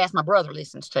podcast my brother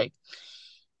listens to,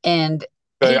 and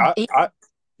Okay, he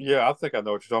yeah, I think I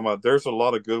know what you're talking about. There's a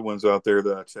lot of good ones out there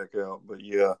that I check out, but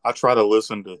yeah, I try to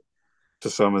listen to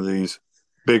some of these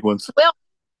big ones. well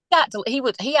got to he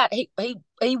was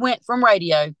he went from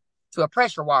radio to a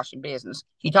pressure washing business.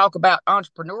 You talk about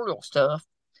entrepreneurial stuff.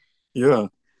 Yeah,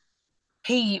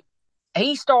 He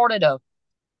he started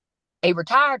he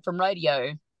retired from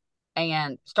radio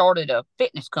and started a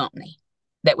fitness company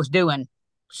that was doing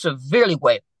severely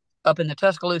well up in the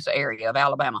Tuscaloosa area of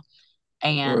Alabama. right.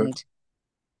 And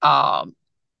um,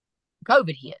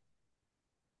 COVID hit,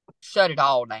 shut it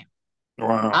all down.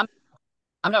 Wow. I'm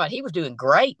I'm talking about he was doing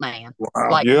great, man.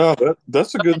 Wow. Like, Yeah,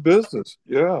 that's a good business.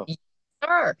 Yeah.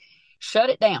 sure, shut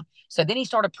it down. So then he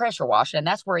started pressure washing, and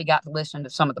that's where he got to listen to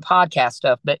some of the podcast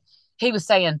stuff. But he was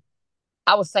saying,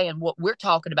 I was saying, what we're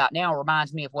talking about now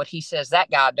reminds me of what he says that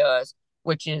guy does,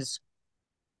 which is,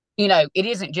 it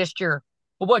isn't just well,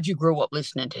 what'd you grow up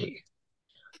listening to?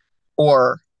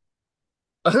 Or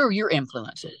who are your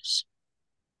influences?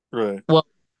 Right. Well,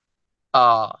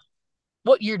 uh,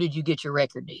 what year did you get your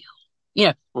record deal? You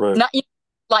know, Right. not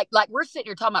like we're sitting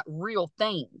here talking about real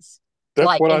things. That's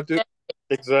Like what I do.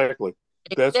 Exactly.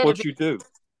 That's instead of what you do.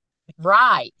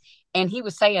 right. And he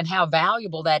was saying how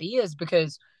valuable that is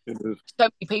because It is. so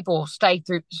many people stay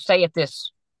at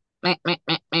this meh, meh,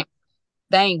 meh, meh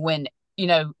thing when,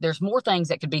 there's more things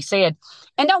that could be said.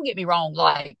 And don't get me wrong,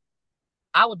 like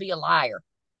I would be a liar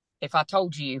if I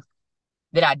told you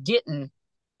that I didn't.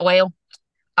 Well,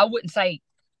 I wouldn't say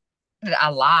that I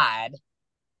lied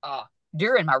uh,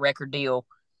 during my record deal,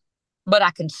 but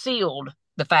I concealed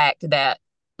the fact that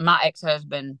my ex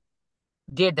husband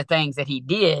did the things that he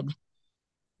did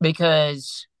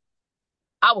because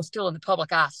I was still in the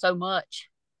public eye so much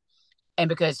and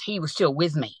because he was still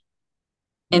with me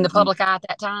in the Hmm. public eye at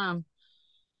that time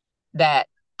that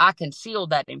I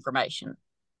concealed that information.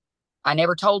 I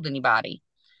never told anybody.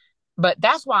 But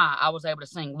that's why I was able to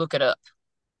sing Look It Up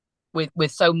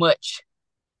with so much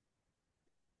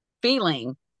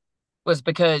feeling was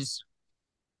because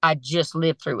I just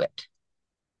lived through it.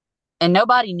 And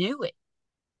nobody knew it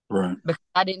Right. because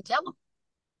I didn't tell them.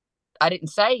 I didn't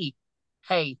say,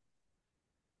 hey,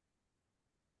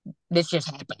 this just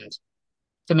happened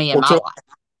to me in Well, my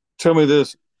life. tell me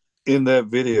this in that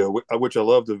video, which I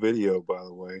love the video, by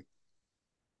the way.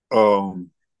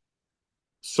 Um,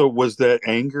 so was that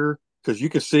anger? Because you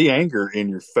could see anger in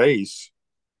your face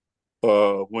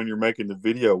when you're making the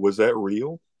video. Was that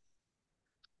real?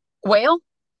 Well,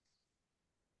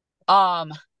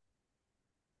 um,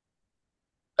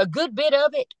 a good bit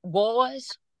of it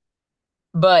was,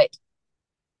 but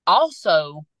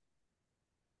also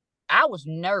I was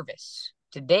nervous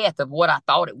to death of what I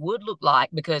thought it would look like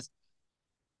because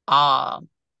um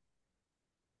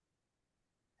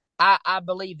I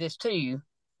believe this too,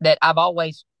 that I've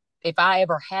always, if I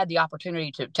ever had the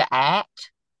opportunity to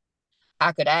act,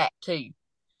 I could act too.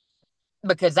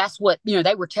 Because that's what,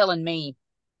 they were telling me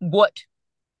what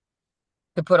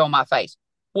to put on my face,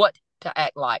 what to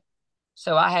act like.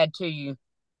 So I had to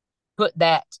put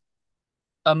that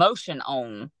emotion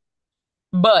on.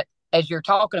 But as you're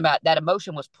talking about, that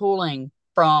emotion was pulling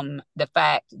from the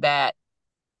fact that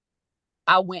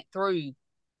I went through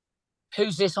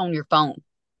who's this on your phone?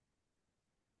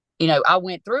 I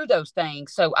went through those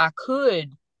things so I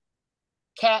could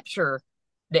capture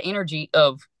the energy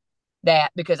of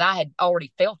that because I had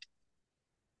already felt it.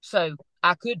 So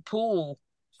I could pull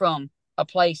from a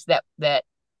place that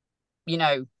you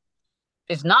know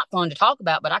is not fun to talk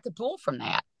about, but I could pull from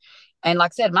that. And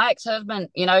like I said, my ex-husband,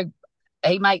 he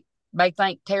may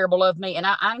think terrible of me, and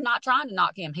I'm not trying to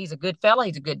knock him. He's a good fella.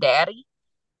 He's a good daddy.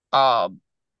 Um,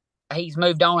 he's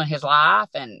moved on in his life,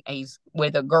 and he's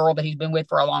with a girl that he's been with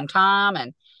for a long time,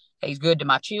 and he's good to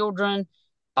my children.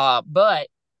 But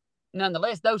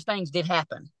nonetheless, those things did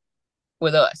happen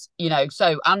with us,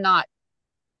 so I'm not,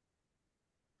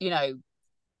 you know,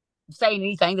 saying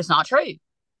anything that's not true.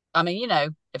 I mean,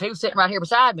 if he was sitting right here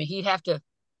beside me, he'd have to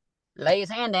lay his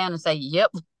hand down and say,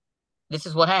 yep, this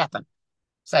is what happened.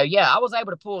 So yeah, I was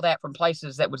able to pull that from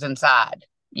places that was inside.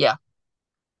 Yeah.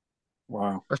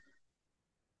 Wow.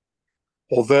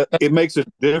 Well, that it makes a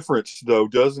difference, though,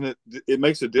 doesn't it? It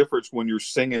makes a difference when you're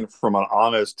singing from an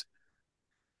honest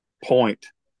point.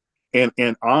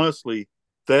 And honestly,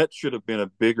 that should have been a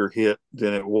bigger hit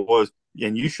than it was,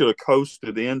 and you should have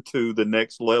coasted into the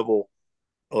next level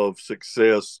of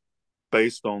success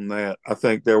based on that. I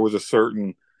think there was a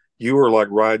certain you were like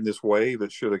riding this wave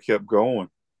that should have kept going.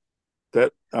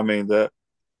 That I mean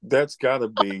that's got to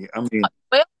be. I mean,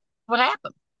 Well, what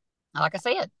happened? Like I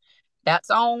said, that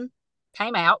song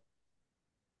came out.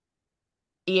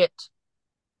 It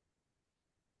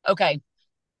okay.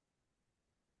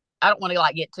 I don't want to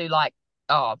like get too like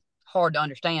hard to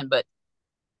understand, but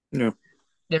yeah,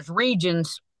 there's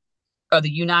regions of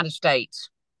the United States: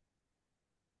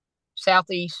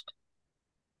 southeast,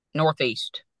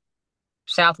 northeast,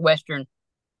 southwestern,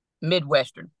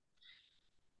 midwestern.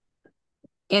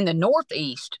 In the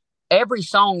northeast, every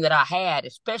song that I had,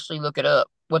 especially look it up,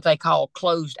 what they call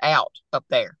closed out up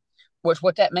there. Which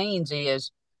what that means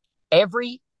is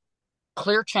every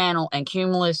Clear Channel and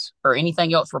Cumulus or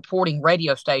anything else reporting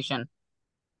radio station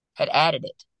had added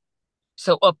it.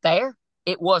 So up there,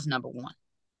 it was number one.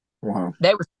 wow,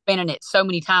 They were spinning it so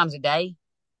many times a day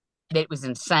that it was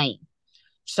insane.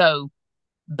 So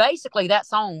basically, that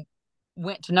song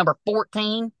went to number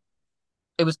 14.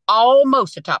 It was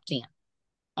almost a top 10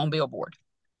 on Billboard.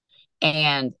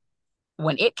 And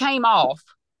when it came off,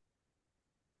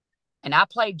 and I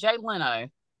played Jay Leno,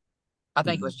 I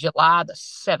think it was July the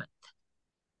 7th,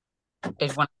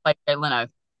 is when I played Jay Leno.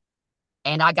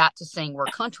 And I got to sing Where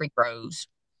Country Grows,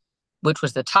 which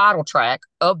was the title track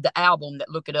of the album that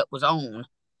Look It Up was on.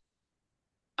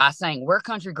 I sang Where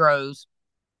Country Grows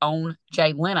on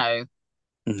Jay Leno.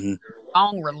 mm-hmm.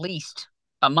 Song released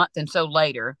a month and so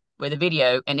later with a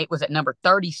video, and it was at number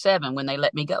 37 when they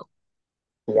let me go.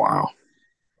 Wow.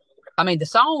 I mean, the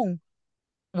song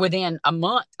within a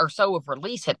month or so of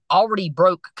release had already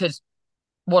broke, because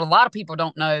what a lot of people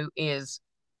don't know is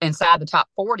inside the top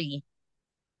 40,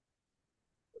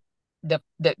 the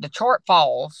chart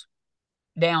falls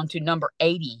down to number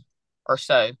 80 or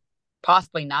so,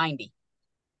 possibly 90.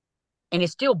 And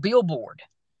it's still Billboard.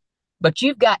 But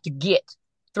you've got to get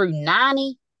through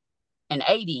 90 and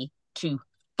 80 to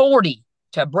 40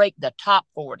 to break the top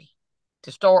 40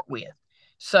 to start with.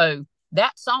 So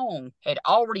that song had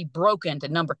already broken to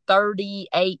number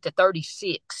 38 to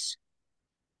 36.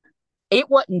 It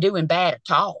wasn't doing bad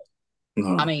at all.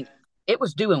 No. I mean, it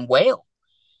was doing well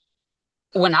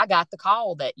when I got the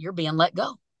call that you're being let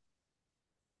go.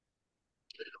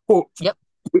 Well, yep.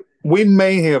 We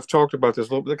may have talked about this a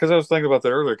little bit because I was thinking about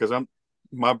that earlier because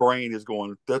my brain is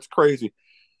going, that's crazy.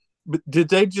 But did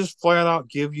they just flat out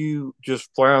give you just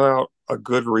flat out a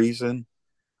good reason,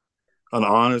 an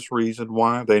honest reason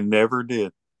why? They never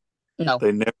did. No.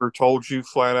 They never told you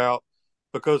flat out.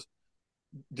 Because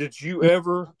did you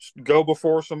ever go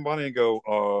before somebody and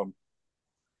go,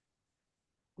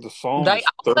 the song is 30?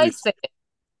 All they said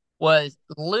was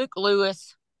Luke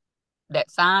Lewis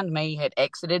that signed me had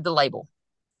exited the label,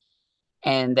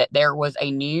 and that there was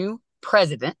a new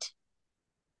president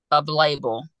of the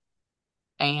label,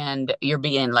 and you're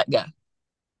being let go,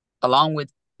 along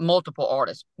with multiple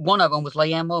artists. One of them was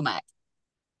Leanne Womack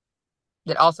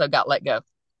that also got let go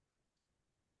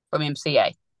from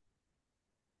MCA.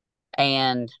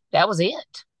 And that was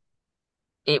it.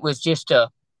 It was just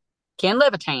Ken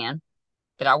Levitan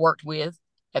that I worked with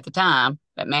at the time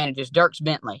that manages Dirks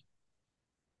Bentley,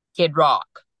 Kid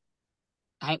Rock,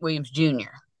 Hank Williams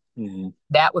Jr. Mm-hmm.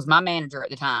 That was my manager at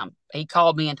the time. He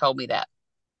called me and told me that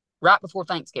right before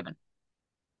Thanksgiving.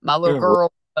 My little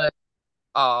girl,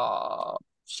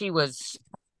 she was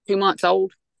 2 months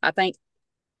old, I think.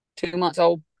 2 months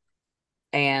old.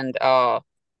 And I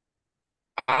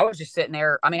was just sitting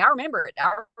there. I mean, I remember it.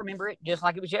 I remember it just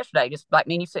like it was yesterday. Just like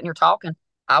me and you sitting here talking.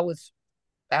 I was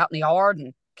out in the yard,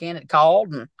 and Ken had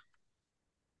called, and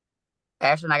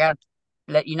Ashton, I got to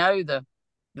let you know the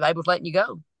label's letting you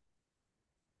go.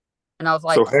 And I was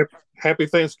like, so happy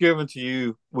Thanksgiving to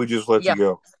you. We just let you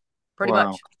go. Pretty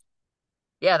much.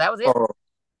 Yeah, that was it.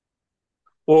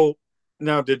 Well,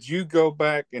 now, did you go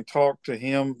back and talk to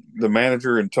him, the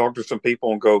manager, and talk to some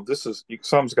people and go,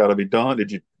 something's got to be done?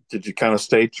 Did you kind of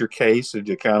state your case? Did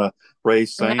you kind of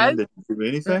raise sand? No. Did you do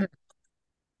anything?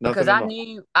 Mm-hmm. Because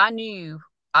I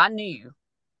knew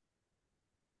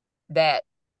that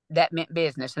meant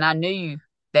business. And I knew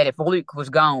that if Luke was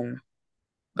gone,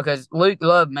 because Luke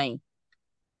loved me,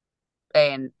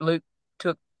 and Luke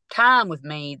took time with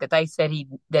me that they said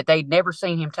that they'd never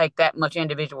seen him take that much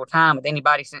individual time with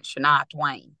anybody since Shania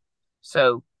Twain.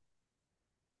 So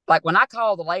Like when I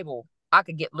called the label, I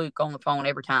could get Luke on the phone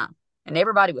every time, and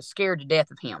everybody was scared to death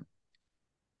of him.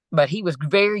 But he was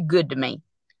very good to me.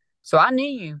 So I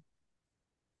knew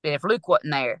that if Luke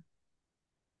wasn't there,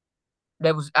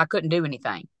 I couldn't do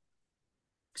anything.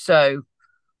 So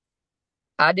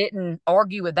I didn't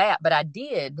argue with that, but I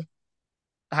did,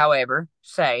 however,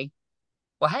 say,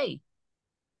 well, hey,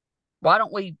 why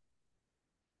don't we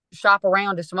shop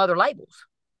around to some other labels?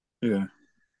 Yeah.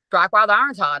 Strike while the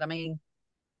iron's hot. I mean,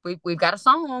 we've got a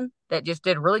song that just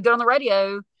did really good on the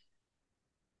radio.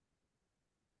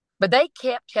 But they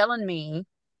kept telling me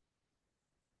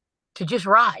to just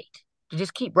write, to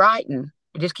just keep writing,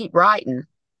 to just keep writing.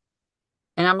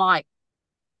 And I'm like,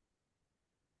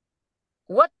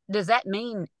 what does that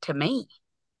mean to me?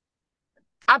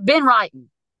 I've been writing.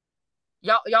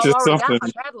 Y'all Just already got something,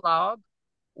 my catalog.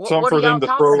 something What are for them y'all to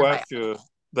talking throw about? at you.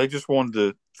 They just wanted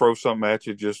to throw something at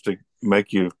you just to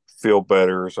make you feel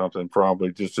better or something,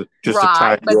 probably just to Right.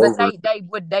 tide you But over.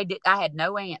 they did, I had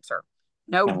no answer.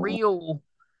 No Uh, real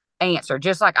answer.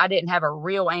 Just like I didn't have a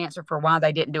real answer for why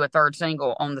they didn't do a third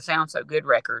single on the Sound So Good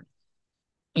record.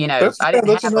 I didn't that's have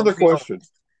a another real. question.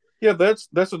 Yeah, that's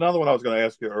another one I was going to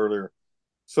ask you earlier.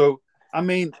 So, I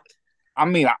mean, I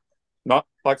not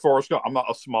like Forrest Gump. I'm not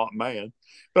a smart man,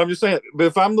 but I'm just saying. But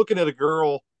if I'm looking at a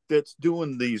girl that's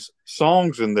doing these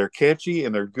songs and they're catchy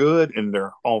and they're good and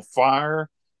they're on fire,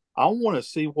 I want to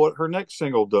see what her next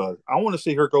single does. I want to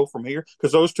see her go from here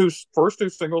because those first two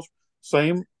singles,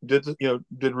 same did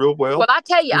real Well, well. I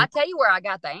tell you where I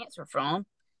got the answer from.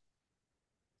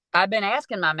 I've been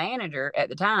asking my manager at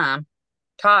the time,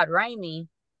 Todd Ramey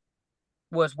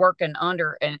was working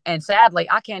under, and sadly,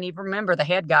 I can't even remember the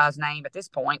head guy's name at this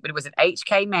point, but it was at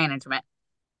HK Management.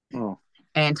 Oh,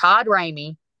 And Todd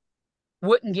Ramey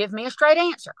wouldn't give me a straight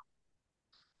answer.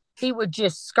 He would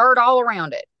just skirt all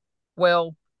around it.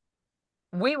 Well,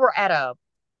 we were at a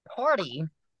party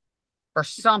or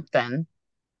something.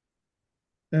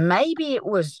 Maybe it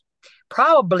was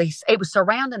it was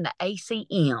surrounding the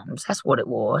ACMs. That's what it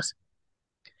was.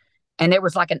 And there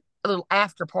was like a little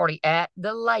after party at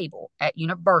the label at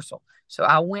Universal. So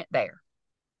I went there.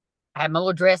 I had my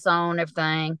little dress on,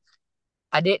 everything.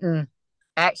 I didn't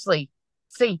actually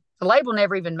see the label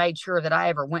never even made sure that I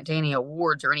ever went to any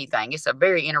awards or anything. It's a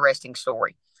very interesting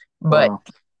story. But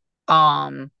wow.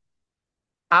 um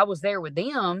I was there with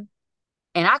them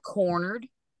and I cornered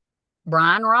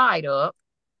Brian Wright up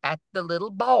at the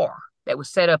little bar that was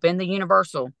set up in the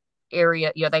Universal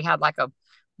area. They had like a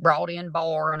brought in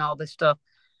bar and all this stuff.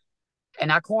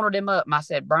 And I cornered him up and I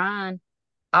said, Brian,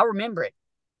 I remember it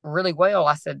really well.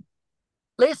 I said,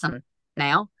 listen,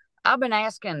 now I've been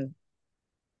asking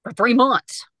for 3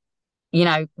 months,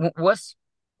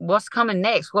 what's coming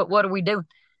next? What are we doing?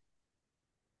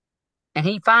 And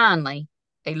he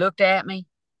looked at me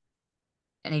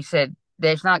and he said,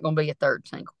 there's not going to be a third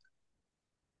single.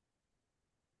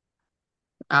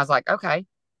 I was like, okay,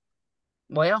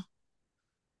 well,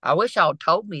 I wish y'all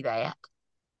told me that,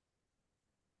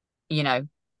 you know,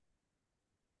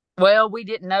 well, we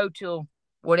didn't know till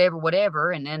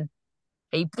whatever. And then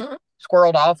he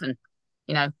squirreled off and,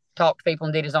 talked to people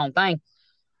and did his own thing.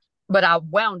 But I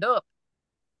wound up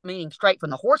meaning straight from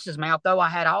the horse's mouth, though I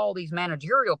had all these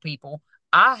managerial people,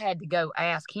 I had to go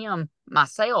ask him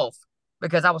myself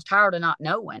because I was tired of not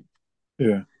knowing.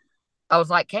 Yeah. I was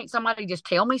like, can't somebody just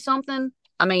tell me something?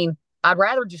 I mean, I'd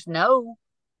rather just know,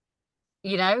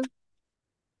 you know?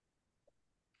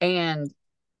 And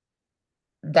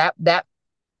that,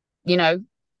 you know,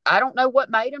 I don't know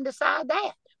what made him decide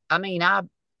that. I mean,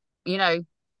 you know,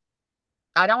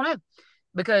 I don't know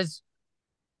because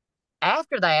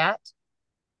after that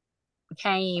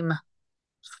came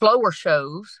slower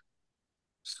shows,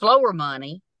 slower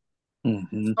money,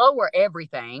 Mm-hmm. slower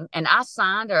everything. And I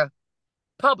signed a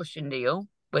publishing deal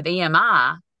with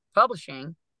EMI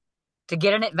Publishing to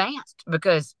get an advanced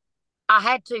because I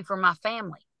had to for my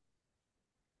family.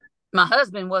 My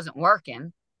husband wasn't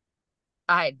working.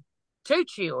 I had 2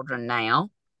 children now.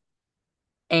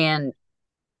 And,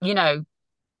 you know,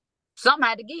 something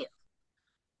had to give.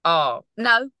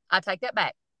 No, I take that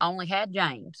back. I only had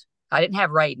James. I didn't have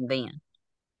Raiden then.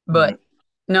 But Right.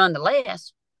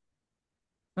 nonetheless,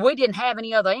 we didn't have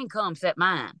any other income except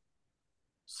mine.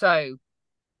 So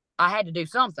I had to do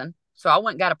something. So I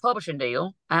went and got a publishing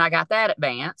deal and I got that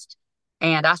advanced.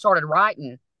 And I started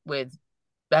writing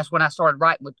that's when I started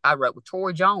writing I wrote with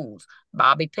Troy Jones,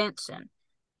 Bobby Pinson,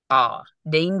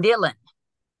 Dean Dillon,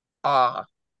 all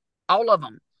of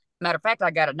them. Matter of fact,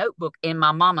 I got a notebook in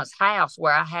my mama's house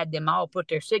where I had them all put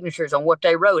their signatures on what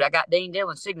they wrote. I got Dean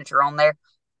Dillon's signature on there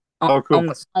Oh, cool. on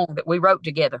the song that we wrote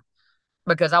together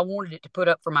because I wanted it to put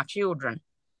up for my children.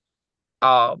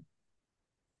 uh,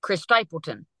 Chris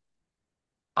Stapleton,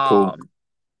 Cool.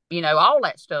 all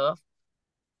that stuff.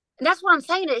 And that's what I'm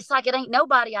saying. It's like it ain't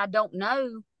nobody I don't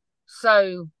know.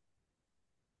 So,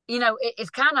 it's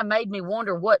kind of made me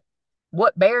wonder what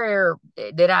barrier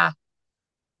did I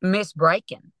miss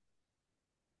breaking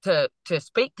to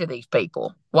speak to these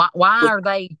people? Why But are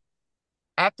they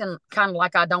acting kind of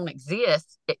like I don't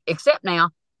exist? Except now,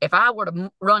 if I were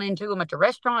to run into them at the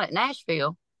restaurant at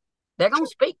Nashville, they're gonna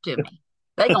speak to me.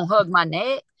 They're gonna hug my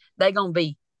neck. They're gonna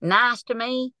be nice to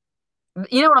me.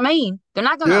 You know what I mean? They're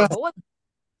not gonna yeah, avoid me.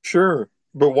 sure.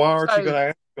 But why aren't you So going to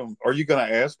ask them? Are you going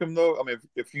to ask them though? I mean,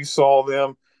 if you saw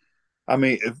them, I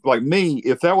mean, if like me,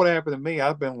 if that would happen to me,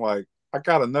 I've been like, I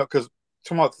gotta know because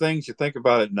some of the things you think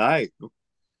about at night,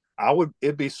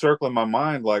 it'd be circling my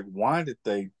mind like, why did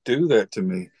they do that to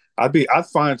me? I'd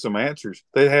find some answers.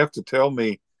 They'd have to tell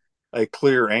me a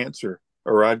clear answer,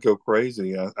 or I'd go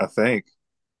crazy. I think.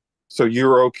 So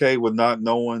you're okay with not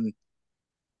knowing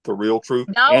the real truth,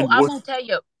 no, and I'm what? gonna tell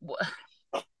you,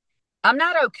 I'm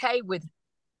not okay with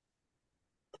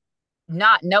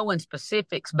not knowing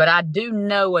specifics, but I do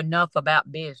know enough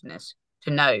about business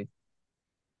to know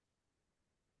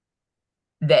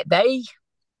that they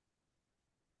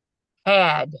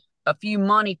had a few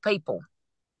money people,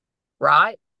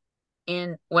 right?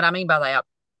 And what I mean by that,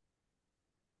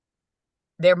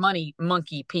 they're money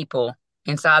monkey people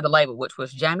inside the label, which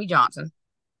was Jamie Johnson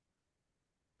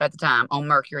at the time on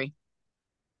Mercury,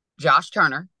 Josh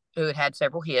Turner, who had had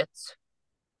several hits,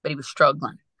 but he was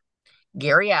struggling,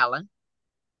 Gary Allen,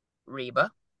 Reba,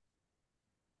 of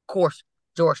course,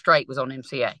 George Strait was on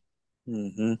MCA.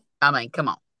 Mm-hmm. I mean, come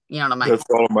on. You know what I mean? That's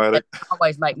automatic. They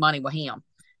always make money with him.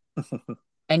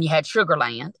 And you had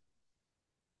Sugarland,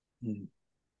 Mm-hmm.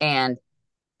 and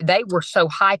they were so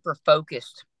hyper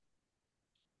focused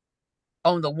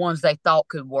on the ones they thought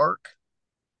could work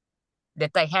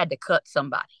that they had to cut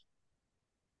somebody,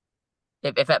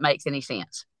 if that makes any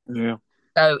sense. Yeah.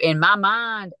 So in my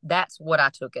mind, that's what I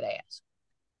took it as.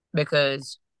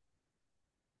 Because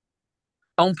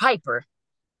on paper,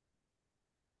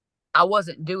 I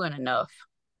wasn't doing enough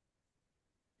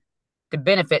to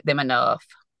benefit them enough.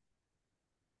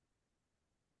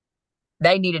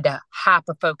 They needed to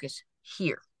hyper focus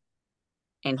here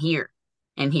and here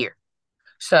and here.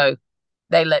 So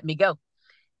they let me go.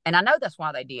 And I know that's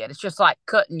why they did. It's just like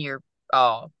cutting your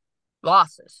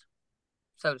losses,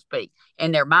 so to speak,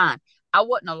 in their mind. I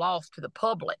wasn't a loss to the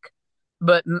public,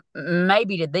 but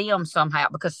maybe to them somehow.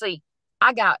 Because, see,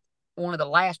 I got one of the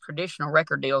last traditional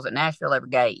record deals that Nashville ever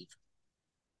gave.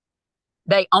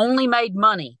 They only made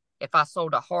money if I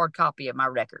sold a hard copy of my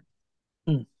record.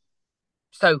 Hmm.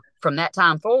 So from that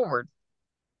time forward,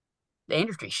 the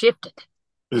industry shifted.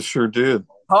 It sure did.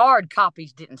 Hard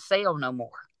copies didn't sell no more.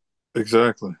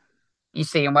 Exactly. You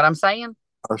see what I'm saying?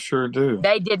 I sure do.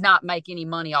 They did not make any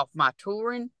money off my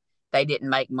touring. They didn't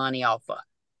make money off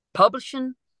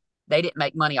publishing. They didn't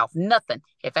make money off nothing.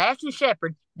 If Ashton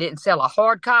Shepherd didn't sell a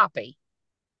hard copy,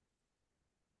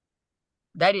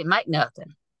 they didn't make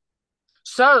nothing.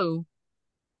 So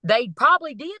they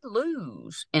probably did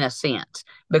lose in a sense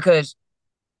because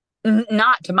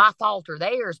not to my fault or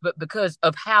theirs, but because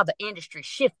of how the industry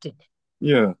shifted.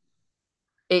 Yeah.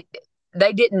 It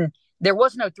they didn't. There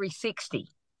was no 360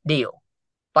 deal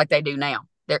like they do now.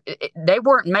 They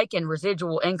weren't making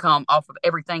residual income off of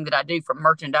everything that I do, from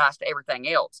merchandise to everything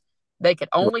else. They could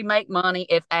only make money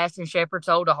if Ashton Shepherd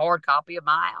sold a hard copy of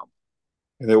my album.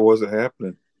 And it wasn't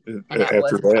happening And that after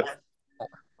wasn't that. happening.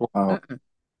 Wow.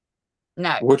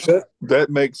 No. Which that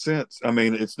makes sense. I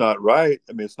mean, it's not right.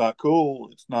 I mean, it's not cool.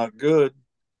 It's not good.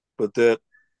 But that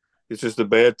it's just a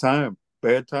bad time.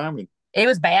 Bad timing. It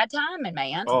was bad timing,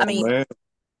 man. Oh I mean, man.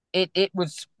 it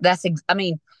was, I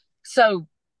mean, so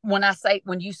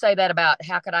when you say that about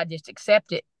how could I just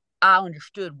accept it, I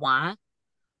understood why.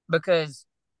 Because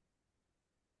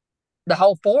the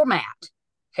whole format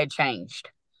had changed.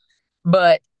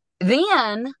 But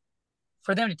then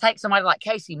for them to take somebody like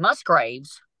Casey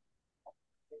Musgraves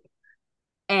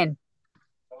and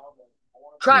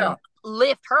try Yeah. to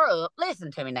lift her up.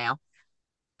 Listen to me now.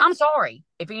 I'm sorry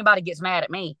if anybody gets mad at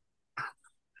me.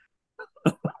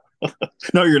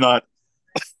 No, you're not.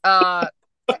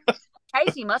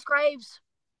 Casey Musgraves,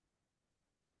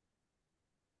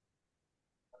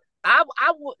 I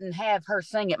wouldn't have her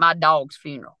sing at my dog's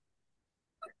funeral.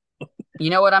 You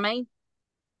know what I mean?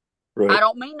 Right. I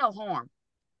don't mean no harm.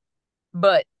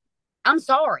 But I'm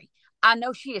sorry. I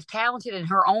know she is talented in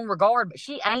her own regard, but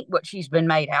she ain't what she's been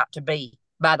made out to be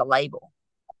by the label.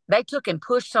 They took and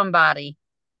pushed somebody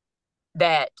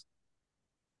that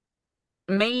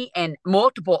me and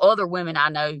multiple other women I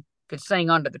know could sing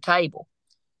under the table.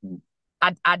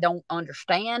 I don't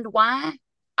understand why.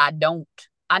 I don't.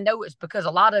 I know it's because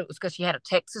a lot of it was because she had a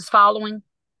Texas following.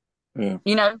 Yeah.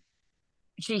 You know,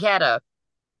 she had a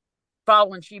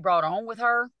following she brought on with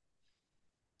her.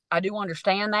 I do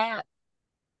understand that,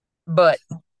 but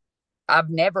I've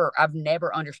never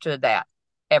understood that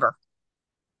ever.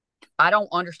 I don't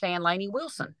understand Lainey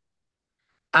Wilson.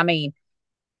 I mean,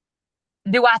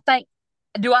 do I think,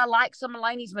 do I like some of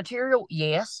Lainey's material?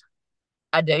 Yes,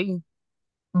 I do.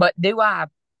 But do I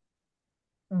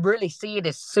really see it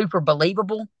as super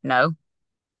believable? No,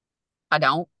 I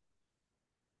don't.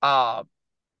 Uh,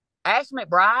 Ash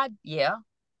McBride, yeah,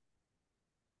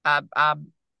 I, I,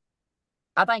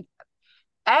 I think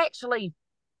actually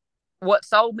what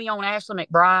sold me on Ashley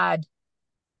McBride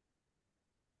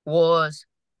was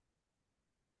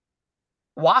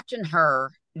watching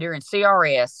her during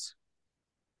CRS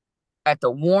at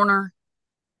the Warner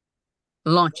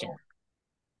luncheon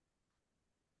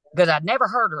because I'd never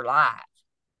heard her live,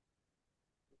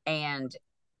 and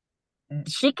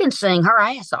she can sing her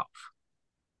ass off.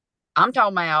 I'm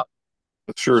talking about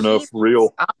Sure enough,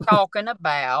 real. I'm talking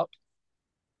about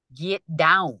get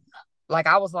down. Like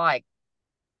I was like,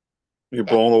 You're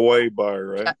blown away by her,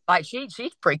 right? like she's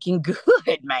freaking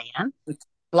good, man.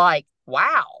 Like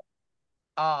wow.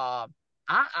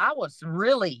 I was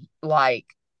really like,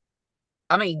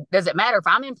 I mean, does it matter if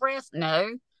I'm impressed?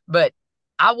 No, but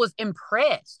I was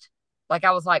impressed. Like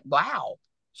I was like, wow,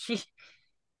 she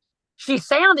she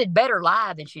sounded better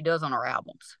live than she does on her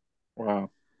albums.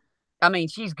 Wow. I mean,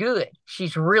 she's good.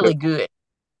 She's really That, good.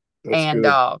 that's And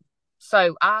good.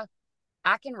 so I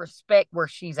can respect where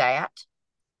she's at.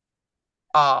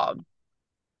 Um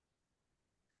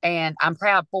and I'm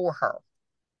proud for her.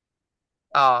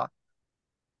 Uh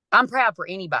I'm proud for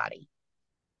anybody.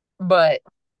 But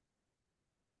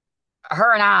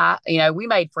her and I, we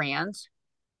made friends,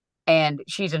 and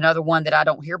she's another one that I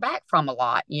don't hear back from a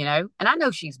lot. And I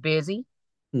know she's busy,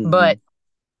 Mm-hmm. but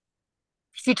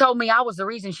she told me I was the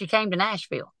reason she came to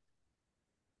Nashville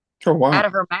Oh, wow. out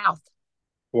of her mouth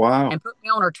Wow. and put me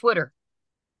on her Twitter.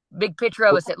 Big picture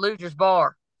of us at Loser's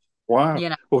Bar, Wow. you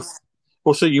know.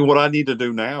 Well, see, what I need to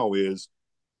do now is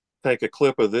take a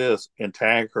clip of this and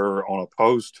tag her on a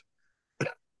post,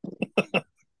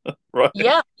 right?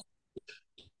 Yeah,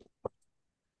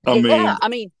 I yeah.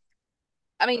 mean,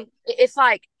 I mean, it's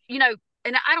like, and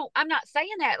I'm not saying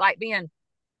that like being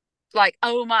like,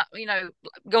 oh my,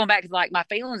 going back to like my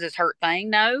feelings is hurt thing.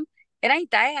 No, it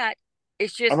ain't that.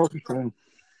 It's I just know what you're saying.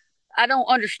 I don't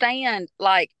understand.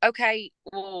 Like, okay,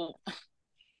 well,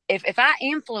 if I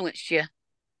influenced you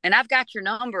and I've got your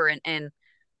number and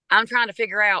I'm trying to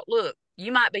figure out, look,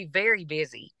 you might be very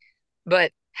busy,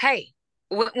 but hey,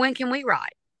 when can we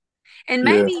write? And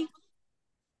Yeah. maybe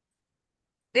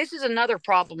this is another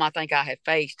problem I think I have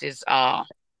faced is I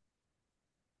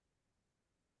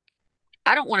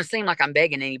don't want to seem like I'm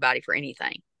begging anybody for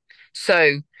anything.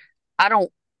 So I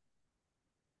don't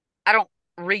I don't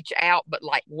reach out but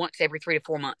like once every 3 to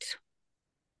 4 months,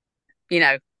 you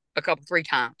know, a couple, 3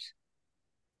 times.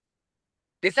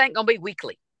 This ain't gonna be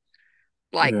weekly.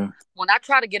 Like Yeah. when I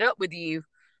try to get up with you,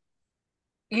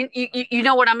 you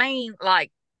know what I mean?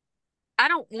 Like I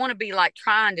don't want to be like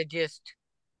trying to just,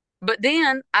 but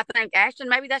then I think, Ashton,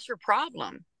 maybe that's your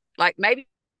problem. Like maybe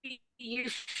you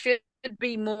should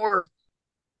be more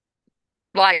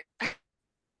like,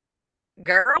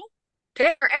 girl,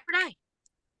 tell her every day,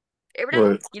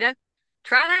 Right.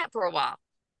 try that for a while.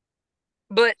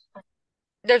 But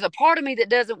there's a part of me that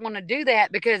doesn't want to do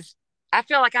that because I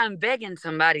feel like I'm begging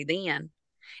somebody then.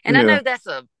 And I Yeah. know that's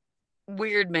a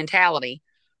weird mentality,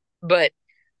 but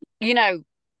you know,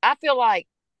 I feel like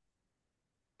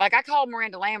I called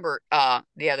Miranda Lambert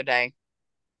the other day,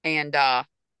 and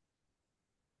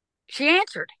she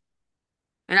answered.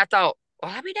 And I thought,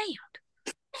 well, I'll be damned.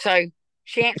 So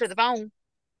she answered the phone,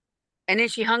 and then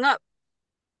she hung up.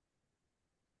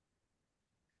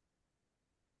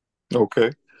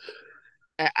 Okay.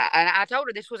 I told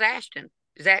her this was Ashton.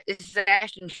 This is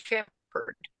Ashton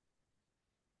Shepherd.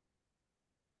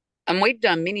 And we've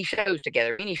done many shows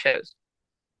together, many shows.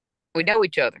 We know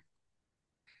each other.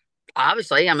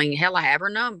 Obviously, I mean, hell, I have her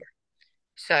number.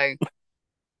 So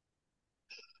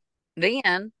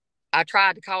then I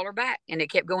tried to call her back, and it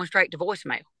kept going straight to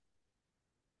voicemail.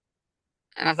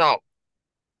 And I thought,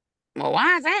 well,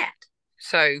 why is that?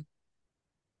 So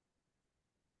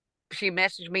she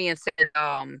messaged me and said,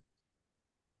 I'm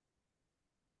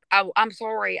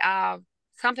sorry,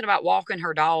 something about walking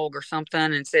her dog or something,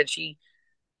 and said she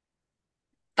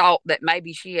thought that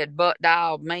maybe she had butt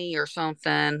dialed me or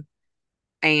something,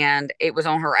 and it was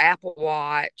on her Apple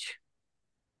Watch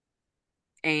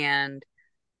and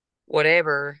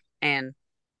whatever. And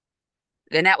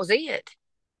then that was it.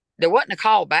 There wasn't a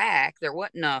call back. There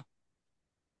wasn't a,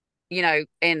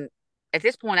 and at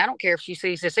this point, I don't care if she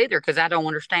sees this either because I don't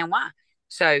understand why.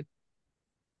 So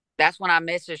that's when I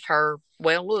messaged her.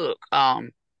 Well, look,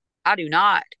 I do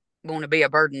not want to be a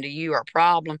burden to you or a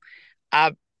problem.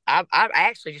 I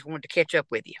actually just wanted to catch up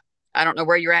with you. I don't know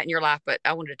where you're at in your life, but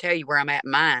I wanted to tell you where I'm at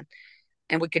in mine,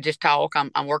 and we could just talk.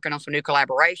 I'm working on some new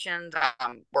collaborations.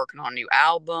 I'm working on a new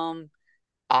album.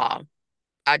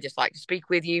 I'd just like to speak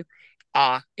with you.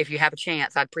 If you have a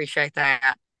chance, I'd appreciate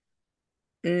that.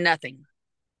 Nothing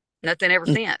ever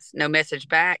since. No message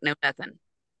back. No nothing.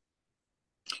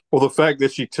 Well, the fact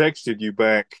that she texted you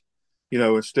back,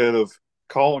 instead of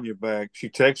calling you back, she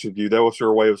texted you. That was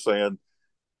her way of saying,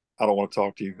 I don't want to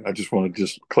talk to you. I just want to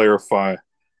just clarify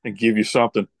and give you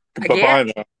something.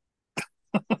 Bye-bye now.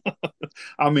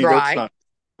 I mean, That's not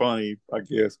funny, I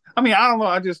guess. I mean, I don't know.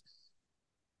 I just,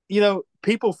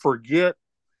 people forget,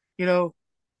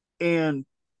 and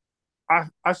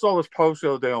I saw this post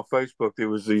the other day on Facebook. There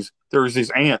was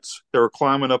these ants that were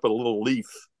climbing up a little leaf.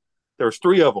 There was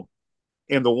 3 of them.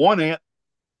 And the one ant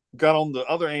got on the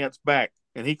other ant's back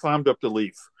and he climbed up the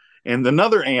leaf. And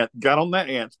another ant got on that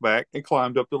ant's back and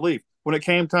climbed up the leaf. When it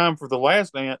came time for the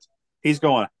last ant, he's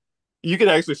going, you could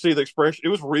actually see the expression. It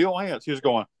was real ants. He was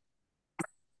going,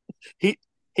 he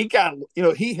got,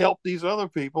 he helped these other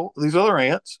people, these other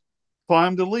ants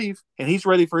climb the leaf, and he's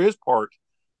ready for his part.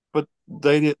 But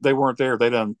they weren't there. They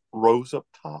done rose up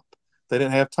top. They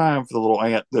didn't have time for the little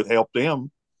ant that helped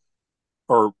them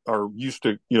or used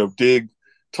to, dig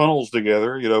tunnels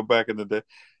together, back in the day.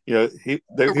 He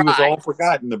was all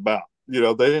forgotten about. They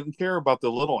didn't care about the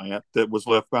little ant that was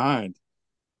left behind.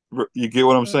 You get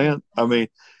what I'm saying? I mean,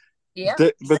 yeah.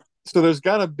 But so there's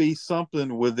got to be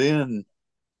something within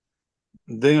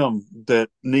them that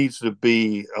needs to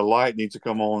be, a light needs to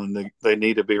come on, and they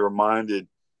need to be reminded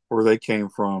where they came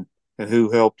from and who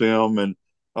helped them and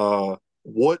what.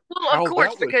 Well, of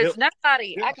course, because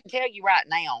nobody, I can tell you right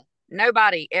now,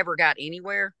 nobody ever got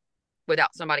anywhere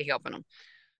without somebody helping them.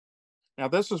 Now,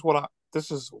 this is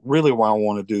really why I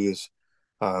want to do this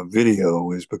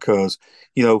video, is because,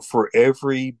 for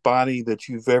everybody that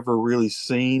you've ever really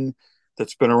seen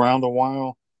that's been around a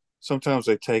while, sometimes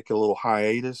they take a little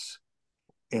hiatus,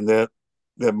 and that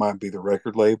might be the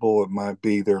record label. It might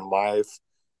be their life.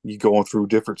 You going through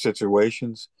different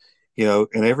situations, and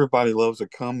everybody loves a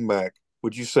comeback.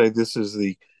 Would you say this is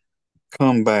the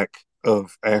comeback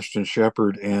of Ashton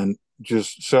Shepherd, and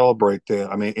just celebrate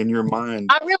that? I mean, in your mind.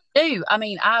 I really do. I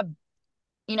mean, I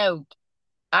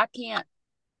can't,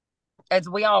 as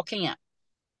we all can't.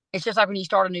 It's just like when you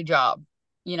start a new job,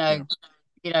 you've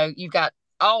got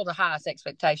all the highest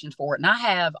expectations for it. And I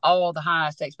have all the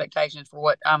highest expectations for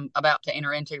what I'm about to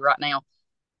enter into right now.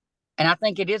 And I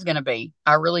think it is going to be,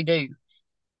 I really do.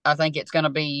 I think it's going to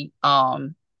be a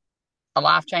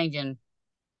life-changing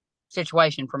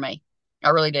situation for me. I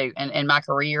really do. And in my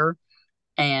career.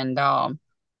 And I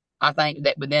think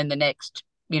that within the next,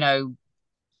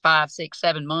 5, 6,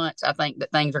 7 months, I think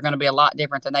that things are going to be a lot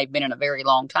different than they've been in a very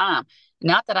long time.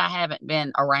 Not that I haven't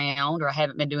been around or I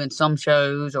haven't been doing some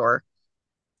shows or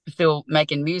still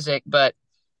making music, but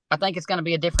I think it's going to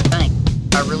be a different thing.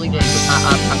 I really do.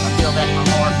 I feel that in my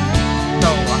heart. So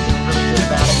I feel really good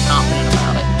about it and confident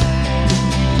about it.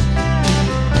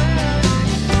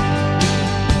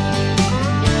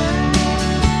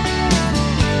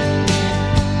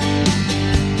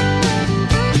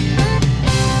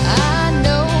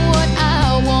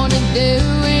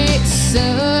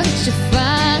 Such a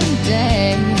fine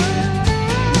day,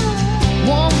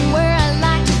 one where I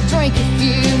like to drink a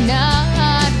few, not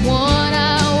one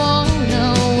I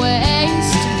wanna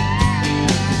waste.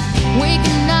 We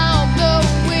can all go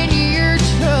in your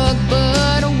truck,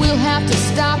 but we'll have to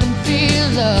stop and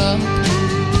fill up.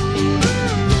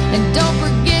 And don't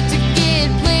forget to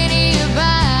get plenty of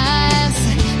ice.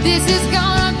 This is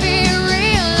gonna be a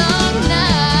real long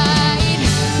night.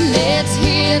 Let's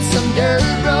hit some dirt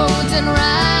roads and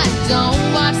ride.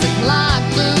 Don't watch the clock,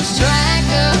 lose track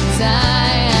of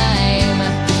time.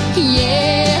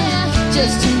 Yeah,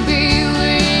 just to be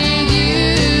with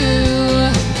you.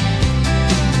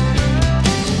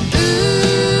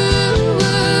 Ooh,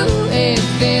 it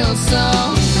feels so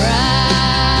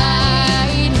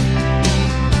right.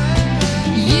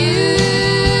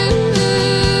 You've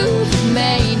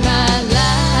made my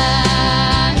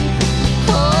life.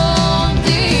 Oh,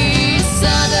 these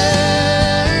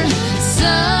southern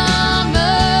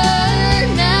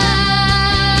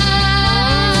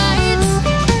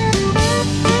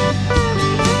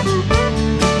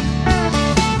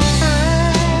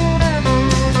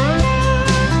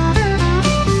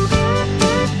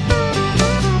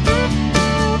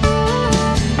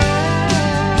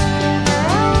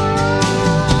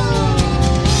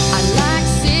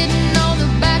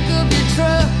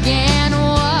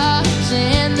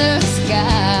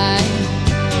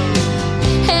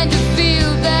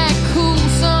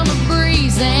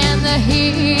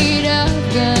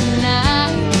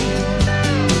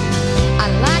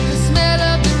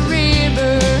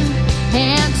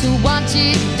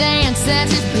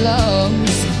as it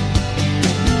flows.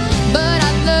 But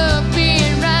I love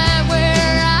being right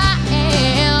where I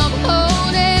am,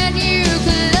 holding you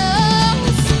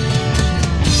close.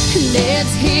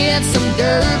 Let's hit some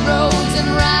dirt roads and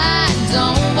ride.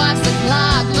 Don't watch the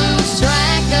clock lose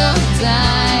track of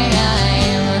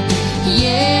time.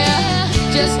 Yeah,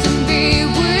 just to be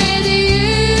with you.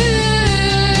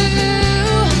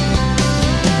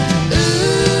 Ooh,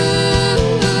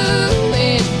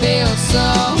 it feels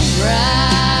so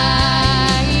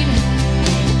right.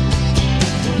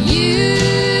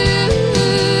 You've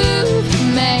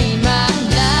made my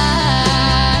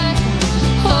life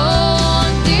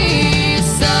on these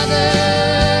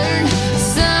southern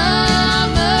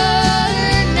summer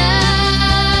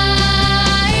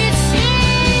nights.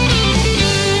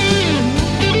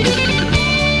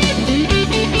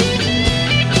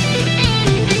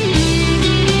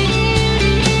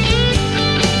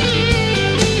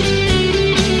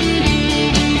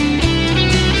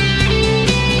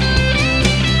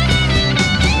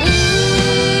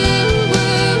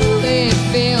 Ooh, it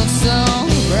feels so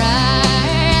right.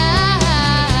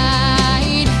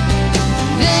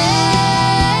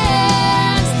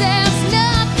 There's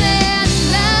nothing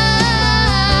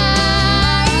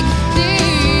like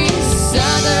these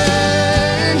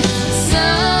southern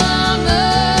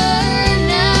summer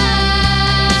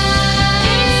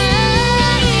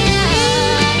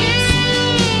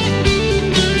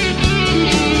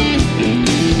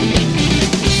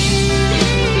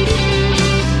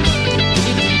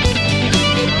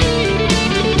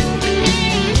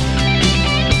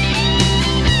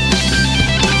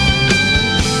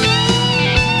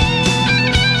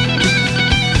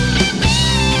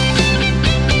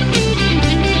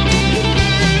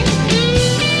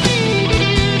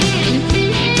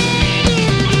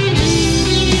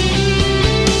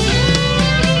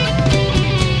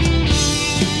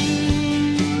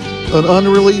An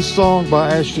unreleased song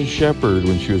by Ashton Shepherd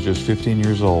when she was just 15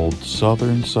 years old.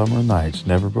 Southern Summer Nights,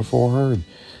 never before heard.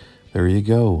 There you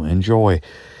go. Enjoy.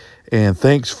 And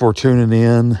thanks for tuning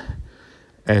in,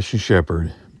 Ashton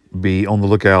Shepherd. Be on the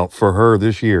lookout for her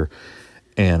this year.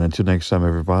 And until next time,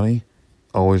 everybody,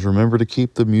 always remember to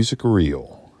keep the music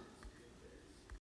real.